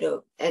they try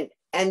to,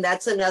 and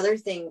that's another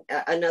thing,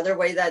 another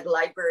way that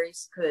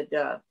libraries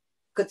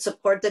could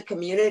support the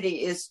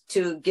community is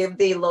to give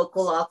the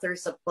local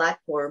authors a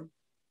platform,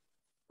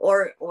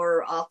 or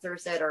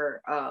authors that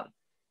are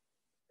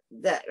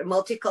that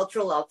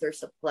multicultural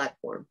authors a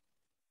platform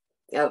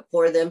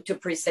for them to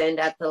present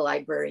at the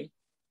library,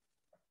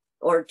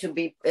 or to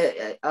be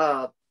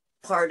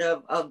part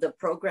of the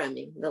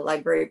programming, the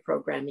library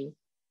programming.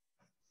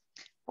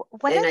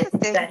 One of the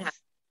things.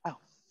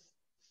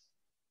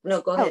 No,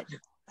 go ahead.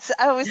 So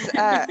I was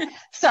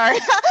sorry.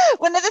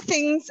 One of the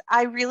things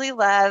I really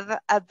love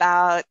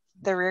about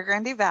the Rio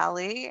Grande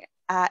Valley,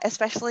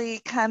 especially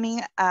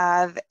coming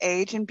of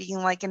age and being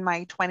like in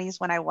my 20s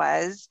when I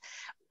was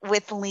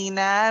with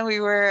Lena,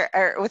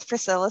 with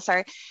Priscilla,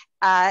 sorry.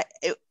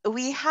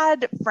 We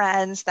had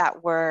friends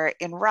that were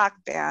in rock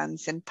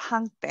bands and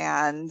punk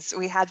bands.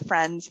 We had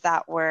friends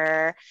that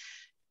were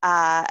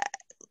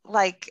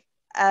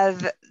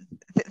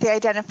they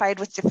identified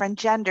with different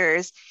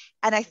genders.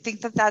 And I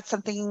think that that's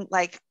something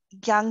like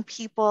young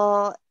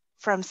people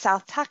from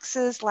South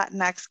Texas,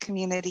 Latinx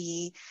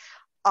community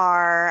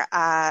are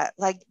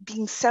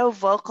being so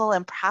vocal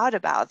and proud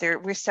about.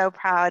 We're so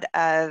proud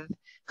of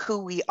who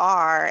we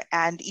are,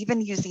 and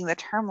even using the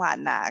term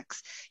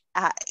Latinx.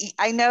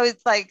 I know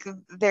it's like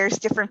there's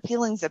different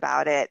feelings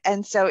about it.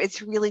 And so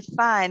it's really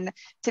fun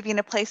to be in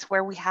a place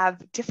where we have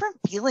different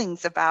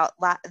feelings about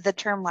the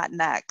term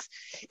Latinx.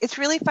 It's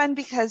really fun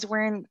because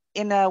we're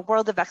in a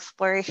world of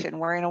exploration.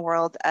 We're in a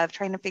world of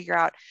trying to figure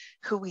out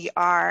who we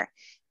are.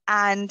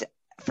 And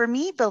for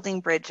me, building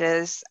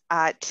bridges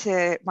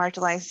to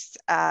marginalized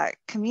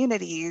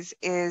communities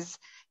is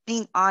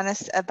being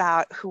honest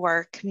about who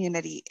our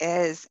community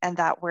is, and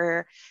that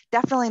we're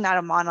definitely not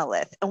a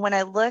monolith. And when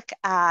I look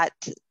at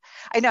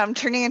I know I'm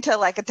turning into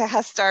like a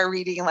Tejas Star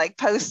reading like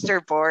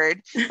poster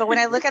board, but when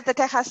I look at the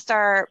Tejas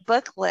Star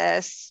book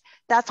list,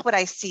 that's what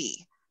I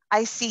see.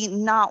 I see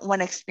not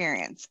one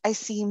experience. I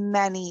see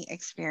many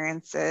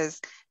experiences.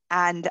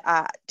 And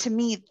to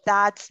me,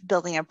 that's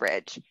building a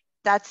bridge.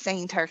 That's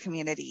saying to our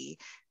community,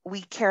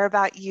 we care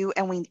about you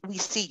and we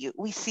see you.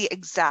 We see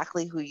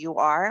exactly who you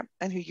are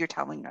and who you're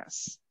telling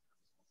us.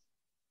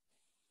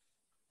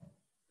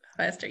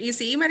 Esther, you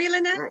see, Maria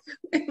Elena?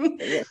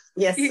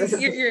 Yes.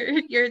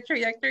 your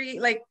trajectory,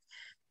 like,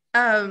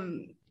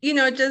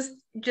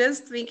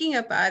 just thinking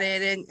about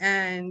it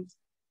and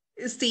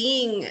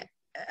seeing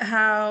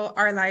how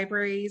our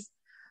libraries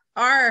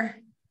are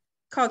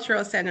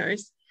cultural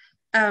centers.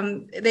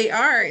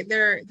 They're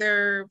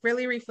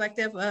really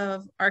reflective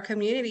of our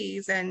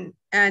communities, and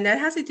that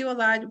has to do a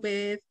lot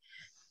with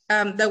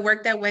the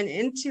work that went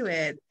into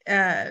it,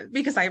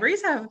 because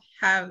libraries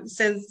have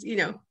since,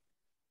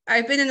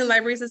 I've been in the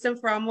library system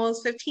for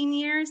almost 15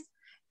 years.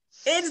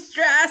 It's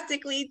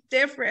drastically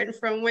different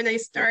from when I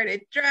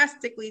started,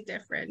 drastically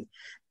different.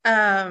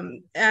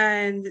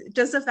 And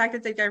just the fact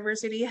that the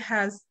diversity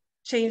has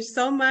changed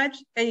so much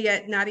and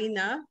yet not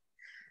enough.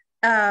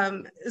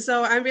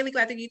 So I'm really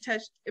glad that you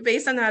touched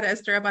based on that,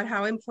 Esther, about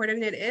how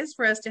important it is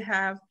for us to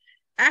have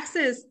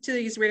access to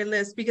these written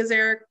lists, because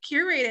they're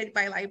curated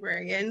by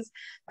librarians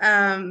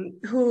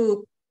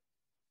who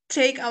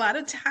take a lot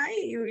of time,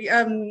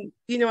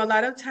 a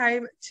lot of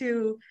time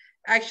to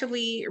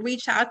actually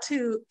reach out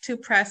to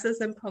presses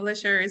and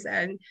publishers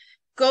and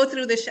go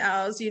through the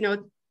shelves,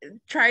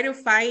 try to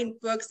find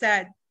books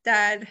that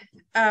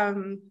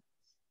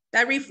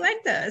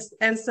reflect us.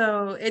 And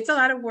so it's a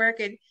lot of work.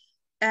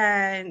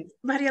 And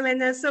Maria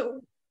Elena,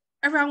 so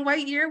around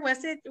what year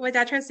was it when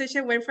that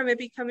transition went from it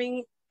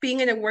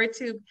being an award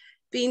to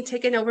being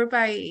taken over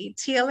by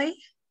TLA?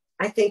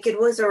 I think it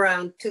was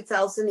around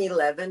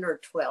 2011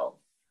 or 12.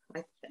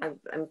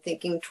 I'm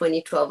thinking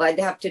 2012. I'd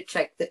have to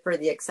check for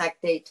the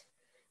exact date.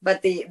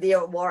 But the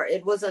award,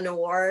 it was an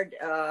award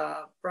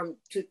from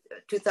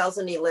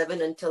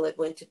 2011 until it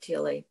went to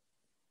TLA.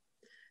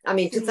 I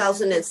mean,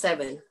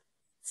 2007,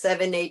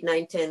 7, 8,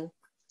 9, 10.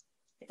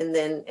 And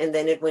then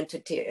it went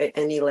to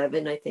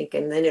 11, I think.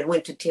 And then it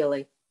went to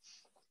TLA.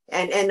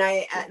 And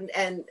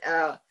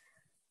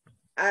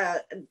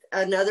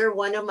another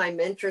one of my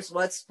mentors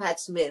was Pat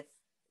Smith,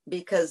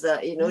 because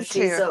I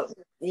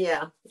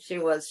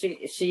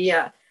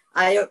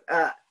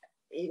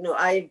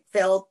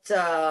felt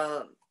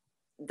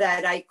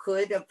that I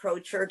could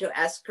approach her to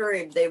ask her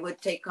if they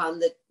would take on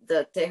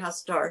the Tejas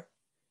Star,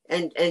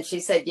 and she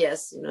said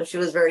yes. She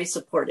was very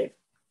supportive,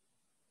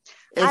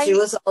 and she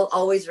was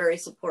always very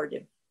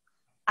supportive.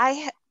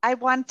 I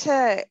want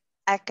to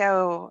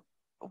echo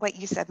what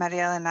you said,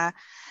 Maria Elena.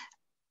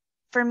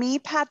 For me,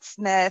 Pat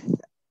Smith.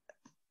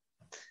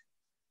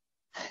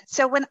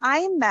 So when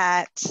I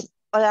met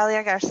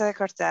Ovalle Garcia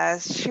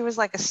Cortez, she was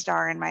like a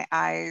star in my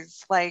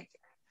eyes. Like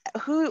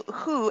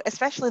who,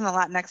 especially in the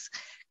Latinx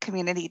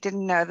community,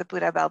 didn't know the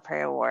Buddha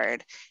Belpré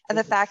Award, and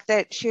the fact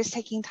that she was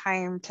taking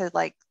time to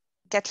like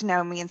get to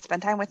know me and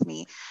spend time with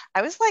me.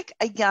 I was like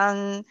a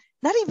young,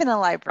 not even a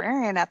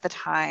librarian at the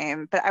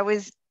time, but I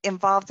was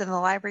involved in the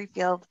library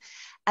field,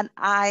 and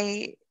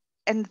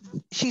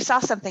she saw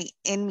something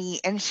in me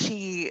and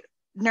she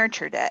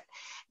nurtured it.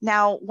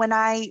 Now, when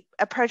I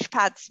approached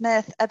Pat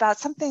Smith about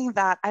something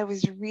that I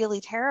was really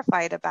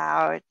terrified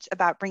about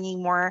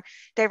bringing more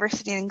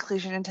diversity and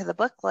inclusion into the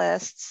book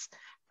lists,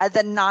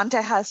 the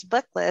non-Tejas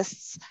book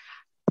lists,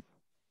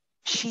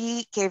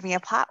 she gave me a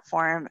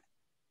platform,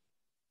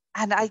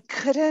 and I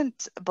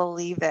couldn't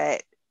believe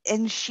it.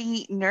 And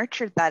she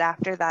nurtured that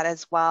after that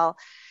as well.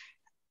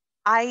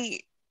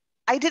 I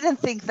didn't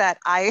think that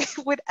I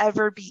would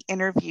ever be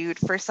interviewed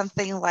for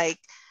something like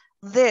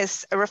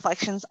this,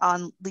 Reflections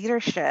on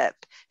Leadership,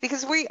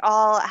 because we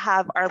all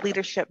have our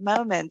leadership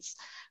moments.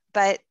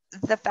 But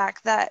the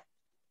fact that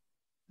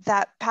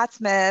Pat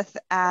Smith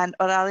and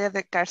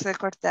Ovalle Garcia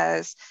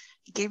Cortez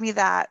gave me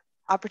that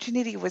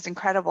opportunity was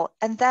incredible.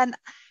 And then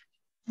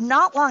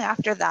not long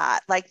after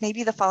that, like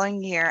maybe the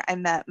following year, I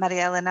met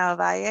Maria Elena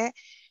Ovalle.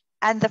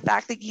 And the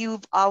fact that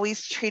you've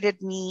always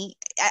treated me,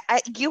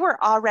 you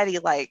were already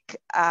like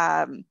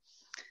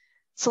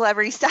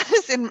celebrity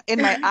status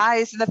in my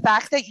eyes. And the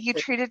fact that you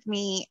treated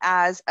me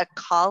as a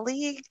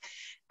colleague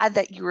and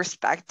that you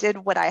respected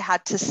what I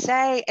had to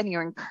say and you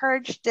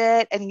encouraged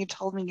it and you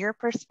told me your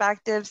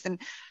perspectives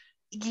and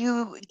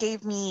you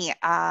gave me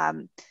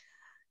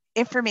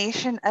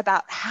information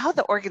about how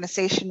the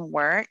organization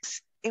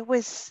works.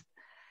 It's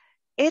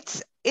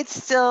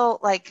still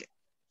like,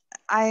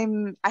 I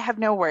have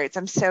no words.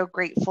 I'm so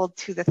grateful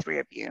to the three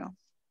of you.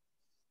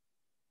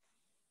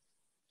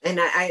 And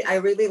I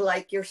really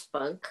like your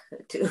spunk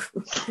too.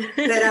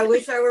 That I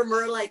wish I were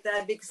more like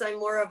that, because I'm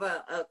more of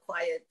a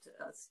quiet,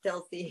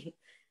 stealthy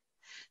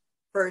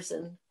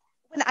person.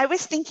 When I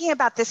was thinking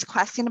about this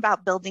question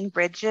about building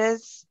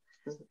bridges,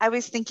 I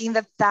was thinking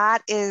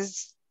that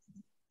is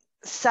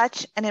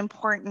such an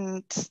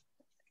important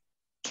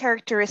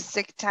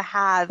characteristic to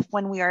have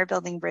when we are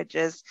building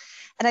bridges.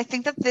 And I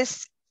think that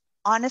this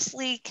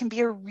honestly can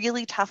be a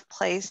really tough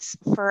place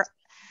for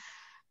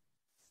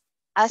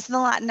us in the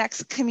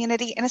Latinx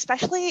community. And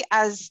especially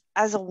as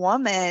a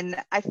woman,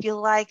 I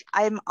feel like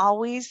I'm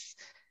always,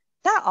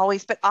 not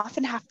always, but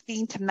often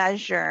having to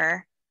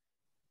measure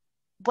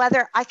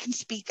whether I can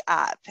speak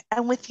up.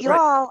 And with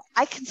y'all,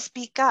 I can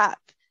speak up.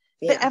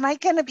 Yeah. But am I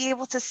going to be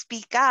able to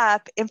speak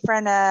up in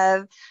front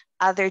of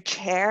other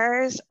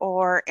chairs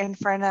or in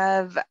front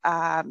of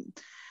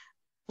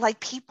like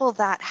people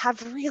that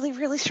have really,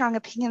 really strong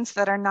opinions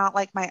that are not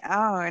like my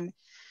own?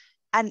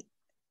 And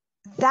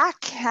that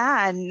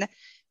can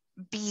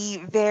be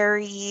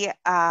very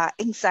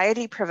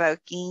anxiety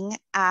provoking.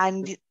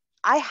 And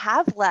I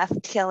have left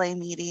TLA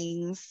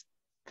meetings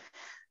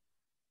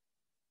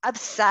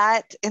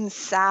upset and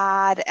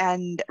sad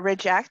and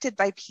rejected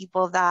by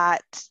people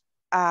that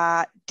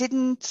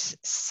didn't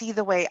see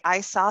the way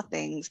I saw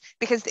things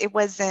because it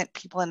wasn't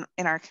people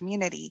in our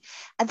community.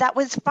 And that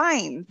was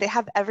fine. They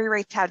have every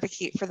right to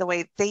advocate for the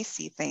way they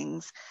see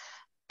things.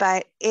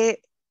 But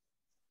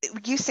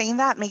you saying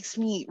that makes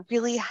me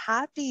really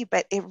happy,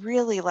 but it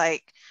really,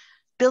 like,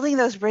 building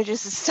those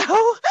bridges is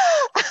so,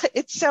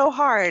 it's so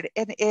hard.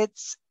 And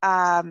it's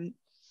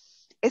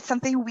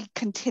something we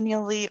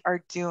continually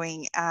are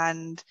doing.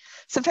 And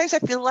sometimes I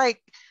feel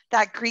like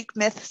that Greek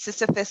myth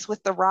Sisyphus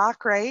with the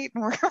rock, right?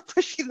 And we're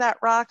pushing that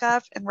rock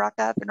up and rock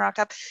up and rock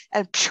up,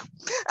 and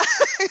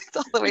it's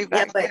all the way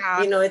back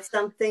down. You know, it's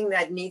something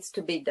that needs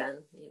to be done.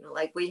 You know,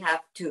 like we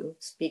have to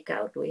speak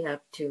out. We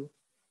have to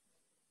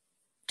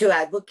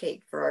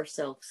advocate for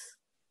ourselves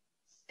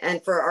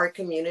and for our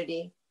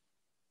community.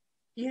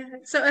 Yeah.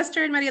 So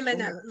Esther and Maria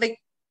Elena,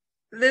 like,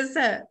 there's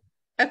a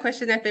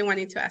question I've been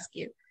wanting to ask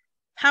you.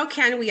 How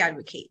can we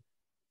advocate?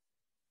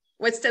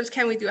 What steps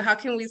can we do? How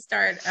can we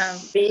start?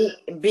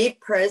 Be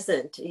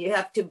present. You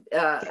have to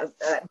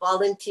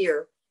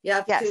volunteer. You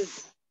have to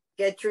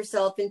get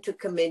yourself into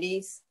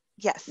committees.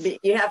 Yes.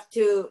 You have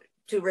to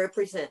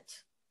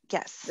represent.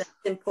 Yes. That's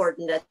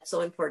important. That's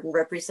so important,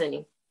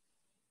 representing.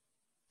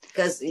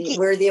 Because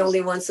we're the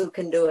only ones who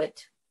can do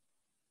it.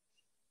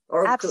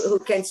 Or who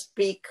can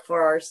speak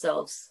for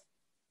ourselves.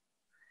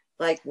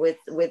 Like with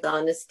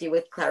honesty,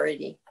 with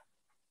clarity.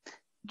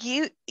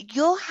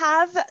 You'll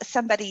have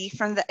somebody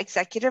from the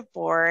executive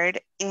board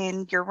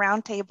in your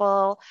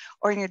roundtable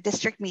or in your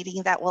district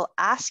meeting that will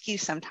ask you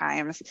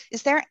sometimes,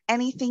 is there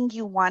anything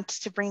you want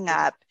to bring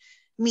up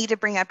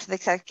to the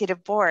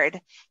executive board?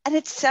 And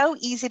it's so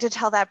easy to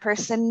tell that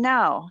person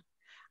no.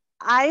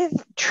 I've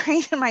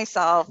trained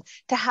myself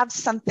to have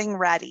something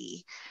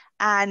ready,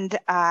 and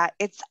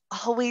it's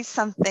always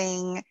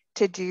something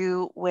to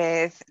do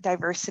with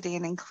diversity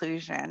and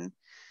inclusion.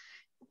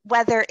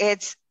 Whether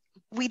it's,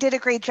 we did a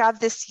great job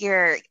this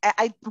year,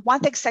 I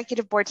want the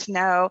executive board to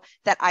know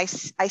that I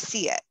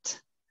see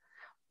it.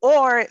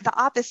 Or the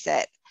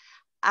opposite,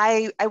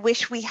 I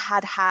wish we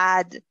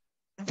had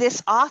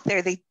this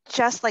author, they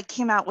just like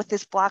came out with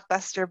this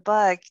blockbuster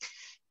book,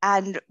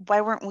 and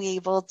why weren't we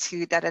able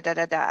to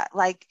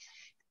like,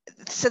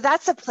 so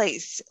that's a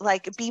place,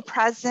 like, be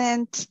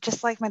present,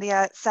 just like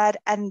Maria said.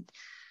 And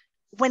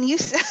when you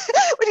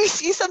when you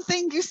see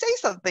something, you say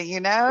something, you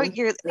know,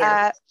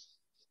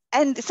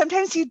 and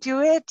sometimes you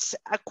do it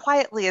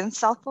quietly and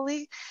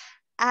stealthily.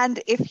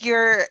 And if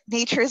your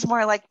nature is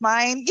more like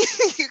mine,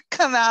 you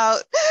come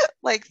out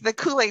like the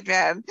Kool-Aid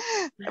man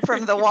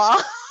from the wall.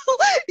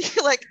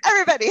 You're like,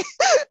 everybody.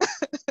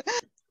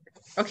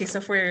 Okay,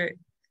 so for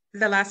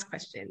the last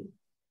question,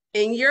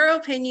 in your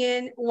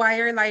opinion, why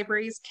are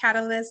libraries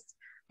catalysts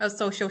of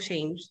social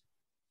change?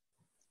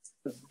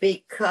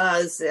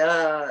 Because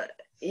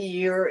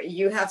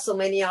you have so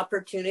many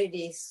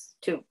opportunities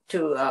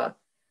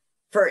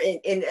for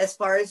in as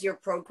far as your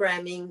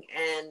programming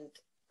and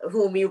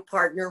whom you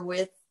partner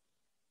with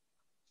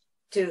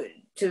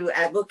to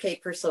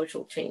advocate for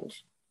social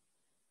change.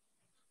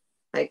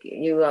 Like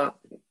you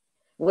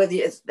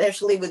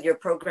especially with your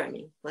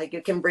programming, like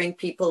you can bring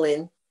people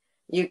in,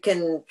 you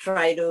can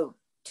try to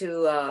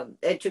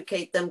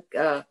educate them,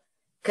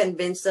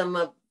 convince them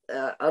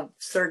of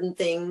certain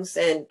things,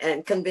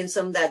 and convince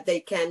them that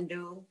they can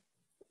do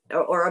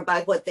or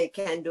about what they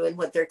can do and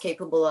what they're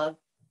capable of.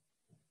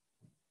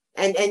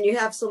 And you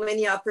have so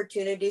many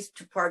opportunities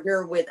to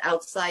partner with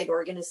outside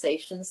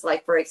organizations,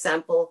 like, for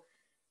example,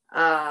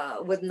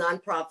 with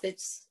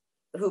nonprofits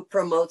who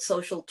promote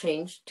social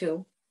change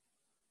too.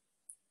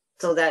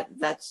 So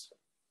that's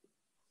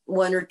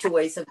one or two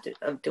ways of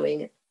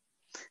doing it.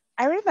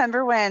 I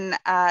remember when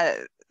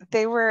for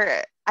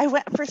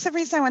some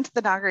reason I went to the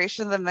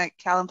inauguration of the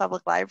McAllen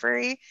Public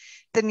Library,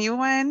 the new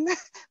one,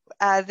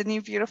 the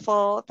new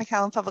beautiful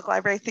McAllen Public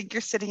Library. I think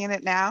you're sitting in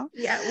it now.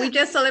 Yeah, we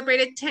just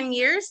celebrated 10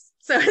 years.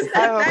 So it's not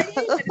that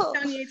new, but it's so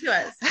new to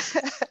us.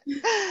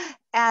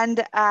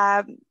 And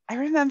I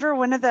remember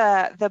one of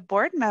the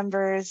board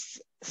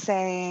members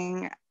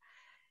saying,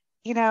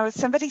 you know,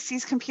 somebody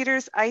sees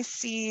computers, I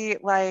see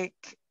like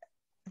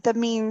the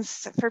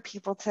means for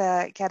people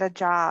to get a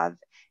job.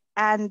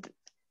 And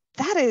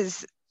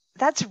that's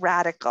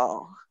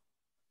radical.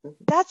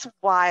 That's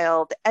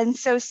wild. And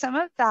so some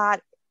of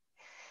that,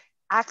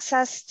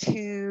 access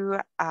to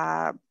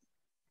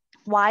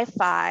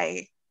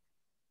Wi-Fi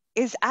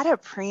is at a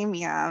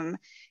premium.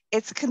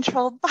 It's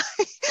controlled by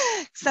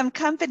some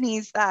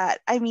companies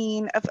that, I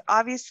mean,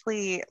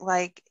 obviously,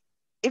 like,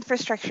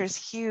 infrastructure is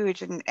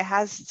huge and it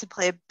has to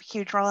play a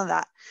huge role in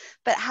that.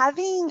 But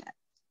having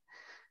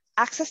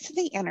access to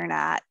the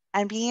internet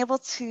and being able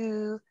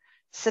to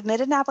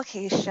submit an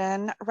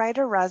application, write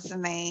a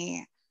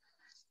resume,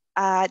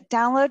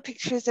 download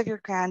pictures of your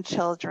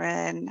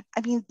grandchildren,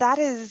 I mean,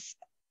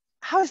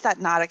 how is that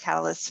not a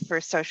catalyst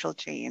for social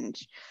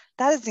change?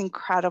 That is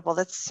incredible.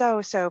 That's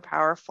so, so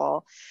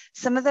powerful.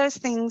 Some of those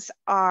things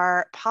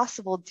are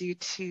possible due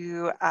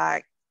to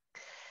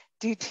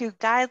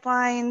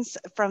guidelines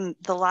from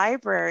the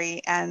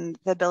library and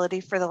the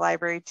ability for the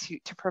library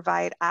to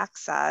provide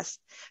access.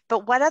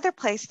 But what other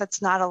place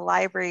that's not a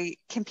library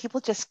can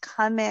people just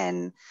come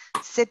in,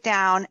 sit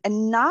down,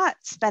 and not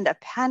spend a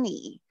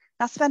penny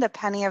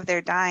of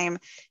their dime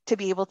to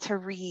be able to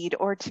read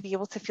or to be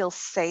able to feel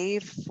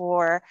safe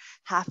for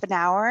half an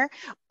hour?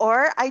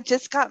 Or I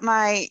just got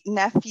my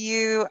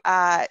nephew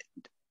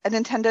a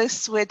Nintendo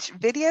Switch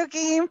video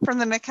game from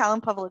the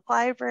McAllen Public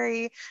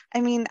Library. I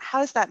mean,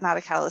 how is that not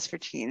a catalyst for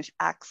change?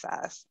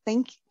 Access.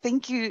 Thank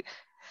you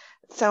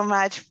so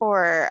much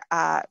for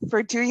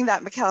doing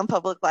that, McAllen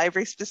Public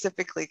Library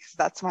specifically, because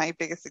that's my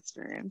biggest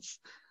experience.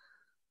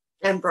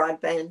 And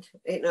broadband,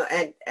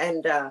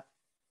 and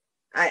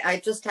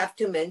I just have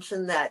to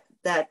mention that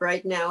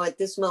right now at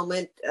this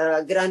moment,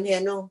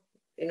 Granjeno,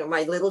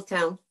 my little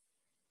town,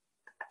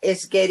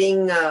 is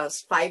getting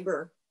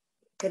fiber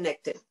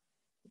connected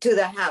to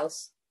the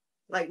house.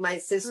 Like my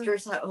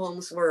sister's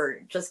homes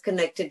were just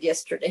connected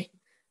yesterday.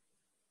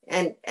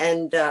 And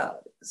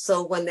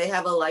so when they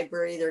have a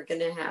library, they're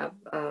going to have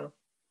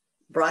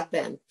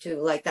broadband to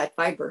like that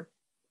fiber.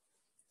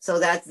 So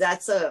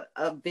that's a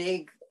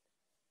big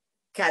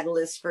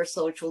catalyst for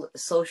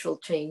social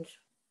change.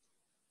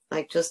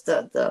 Like just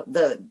this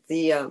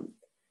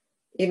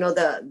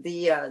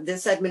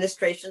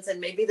administration's and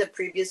maybe the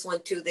previous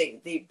one too,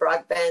 the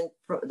broadband,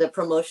 the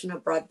promotion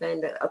of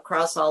broadband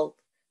across all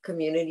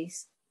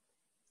communities.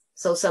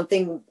 So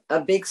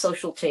a big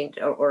social change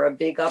or a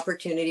big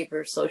opportunity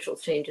for social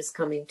change is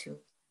coming too.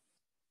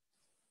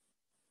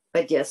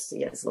 But yes,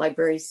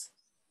 libraries.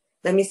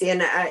 Let me see.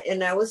 And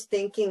I was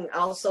thinking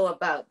also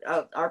about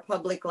our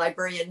public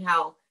library and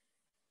how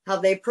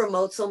they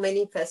promote so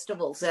many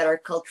festivals that are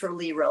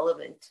culturally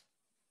relevant.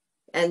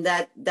 And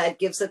that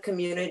gives the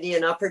community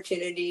an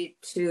opportunity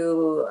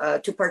to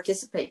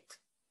participate.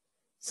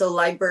 So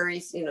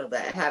libraries,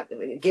 that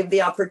give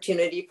the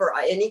opportunity for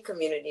any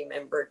community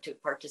member to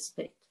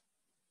participate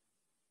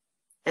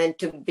and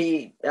to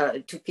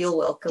feel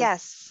welcome.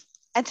 Yes,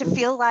 and to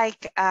feel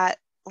like that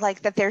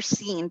they're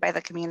seen by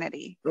the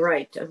community.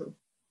 Right.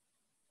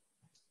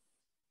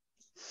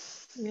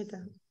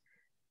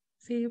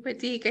 See, but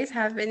do you guys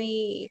have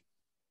any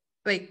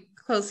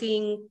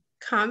closing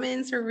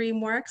comments or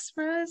remarks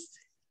for us?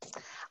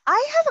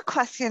 I have a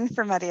question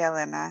for Maria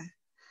Elena.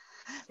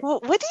 Well,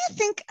 what do you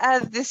think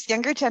of this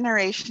younger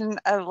generation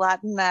of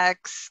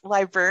Latinx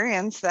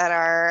librarians that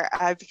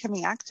are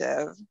becoming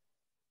active?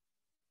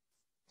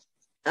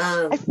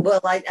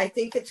 Well, I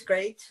think it's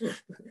great,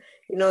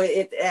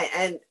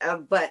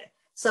 but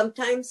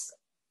sometimes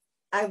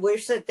I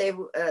wish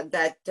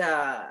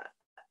that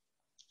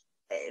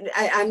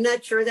I'm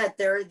not sure that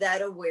they're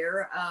that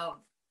aware of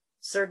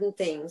certain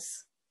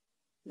things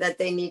that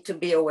they need to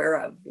be aware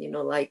of,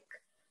 like,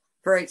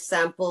 for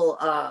example,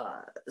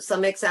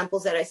 some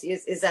examples that I see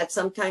is that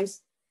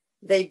sometimes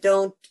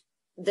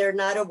they're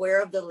not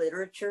aware of the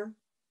literature,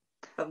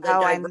 of the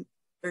diverse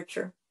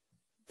literature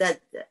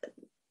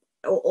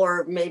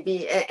or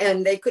maybe,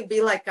 and they could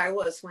be like I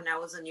was when I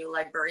was a new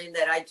librarian,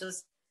 that I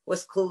just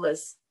was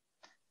clueless.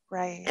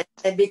 Right.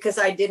 And because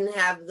I didn't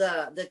have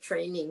the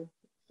training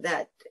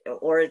I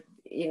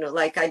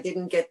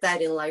didn't get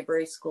that in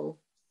library school.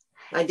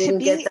 I didn't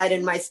get that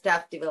in my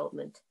staff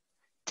development.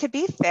 To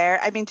be fair,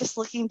 I mean, just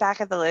looking back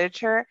at the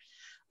literature,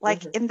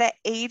 in the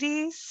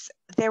 80s,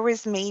 there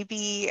was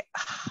maybe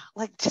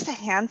just a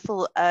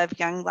handful of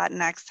young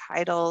Latinx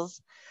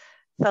titles.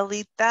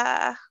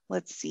 Felita,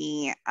 let's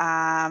see,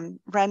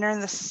 Renner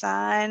and the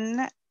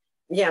Sun.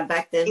 Yeah,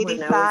 back then.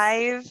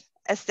 85,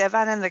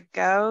 Esteban and the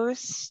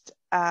Ghost.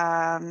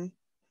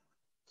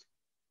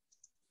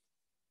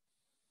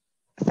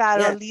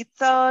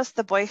 Farolitos,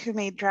 The Boy Who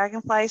Made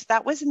Dragonflies.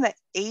 That was in the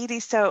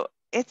 80s, so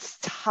it's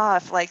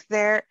tough.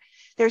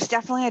 There's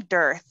definitely a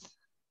dearth.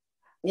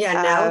 Yeah,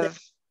 now of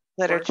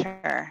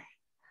literature.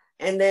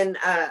 And then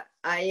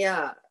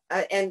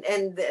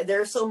and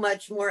there's so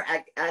much more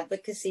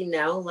advocacy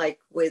now, like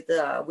with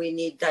we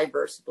need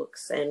diverse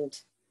books and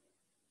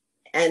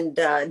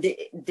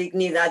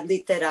Dignidad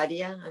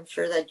Literaria. I'm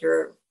sure that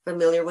you're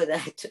familiar with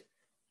that,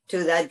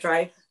 to that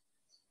drive.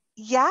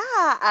 Yeah,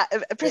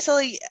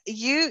 Priscilla,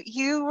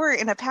 you were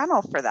in a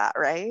panel for that,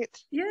 right?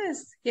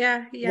 Yes,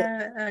 yeah.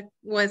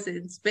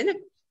 It's been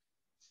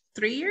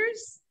 3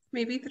 years,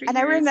 maybe 3 years. And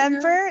I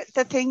remember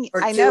the thing,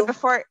 or I two. know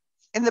before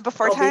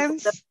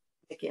times.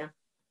 Yeah.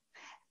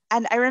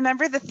 And I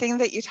remember the thing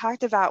that you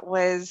talked about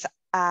was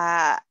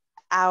our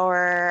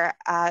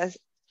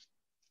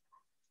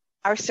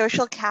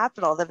social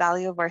capital, the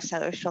value of our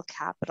social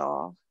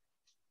capital,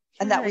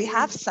 and that we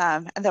have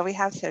some, and that we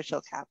have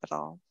social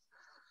capital.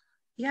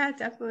 Yeah,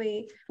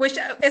 definitely. Which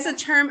is a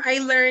term I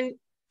learned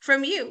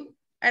from you.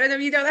 I don't know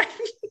if you know that.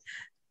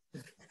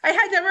 I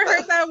had never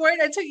heard that word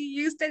until you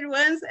used it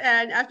once,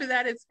 and after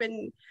that, it's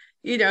been,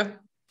 it's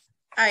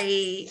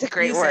a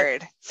great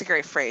word. It's a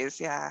great phrase.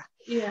 Yeah.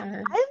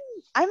 Yeah.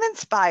 I'm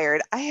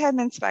inspired. I am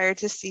inspired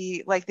to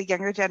see like the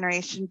younger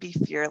generation be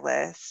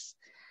fearless.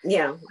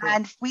 Yeah.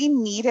 And we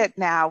need it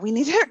now. We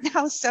need it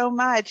now so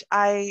much.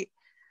 I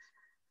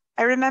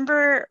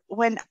remember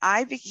when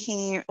I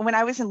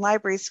was in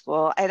library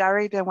school, I'd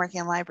already been working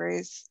in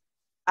libraries.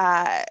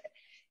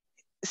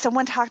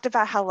 Someone talked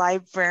about how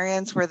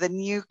librarians were the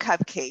new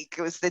cupcake.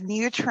 It was the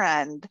new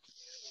trend.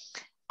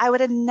 I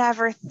would have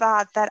never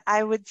thought that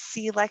I would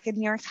see like a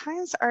New York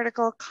Times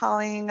article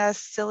calling us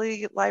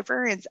silly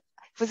librarians.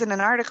 It wasn't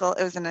an article,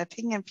 it was an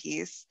opinion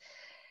piece.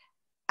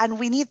 And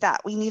we need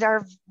that. We need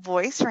our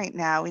voice right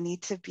now. We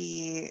need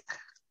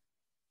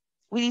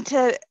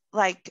to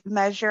like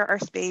measure our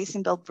space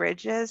and build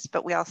bridges,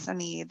 but we also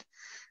need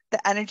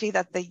the energy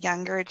that the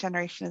younger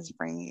generation is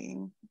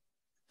bringing.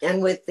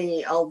 And with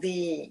all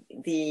the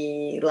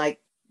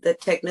like the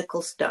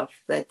technical stuff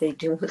that they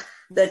do,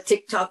 the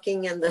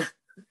TikToking and the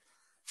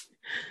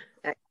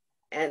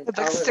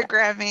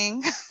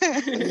Instagramming.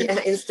 Yeah,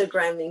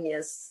 Instagramming,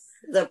 yes.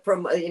 They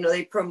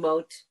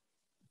promote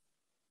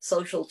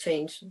social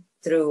change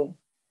through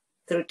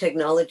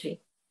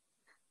technology.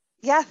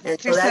 Yeah, and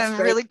through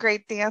some really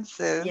great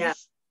dances. Yeah.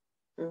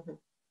 Mm-hmm.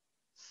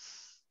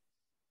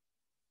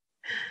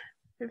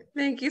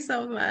 Thank you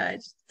so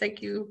much.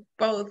 Thank you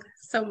both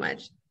so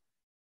much.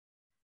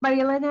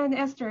 Maria Elena and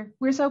Esther,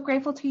 we're so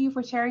grateful to you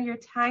for sharing your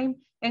time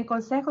and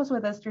consejos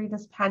with us during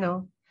this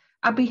panel.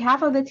 On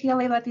behalf of the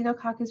TLA Latino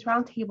Caucus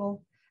Round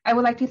Table, I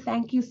would like to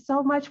thank you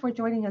so much for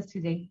joining us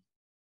today.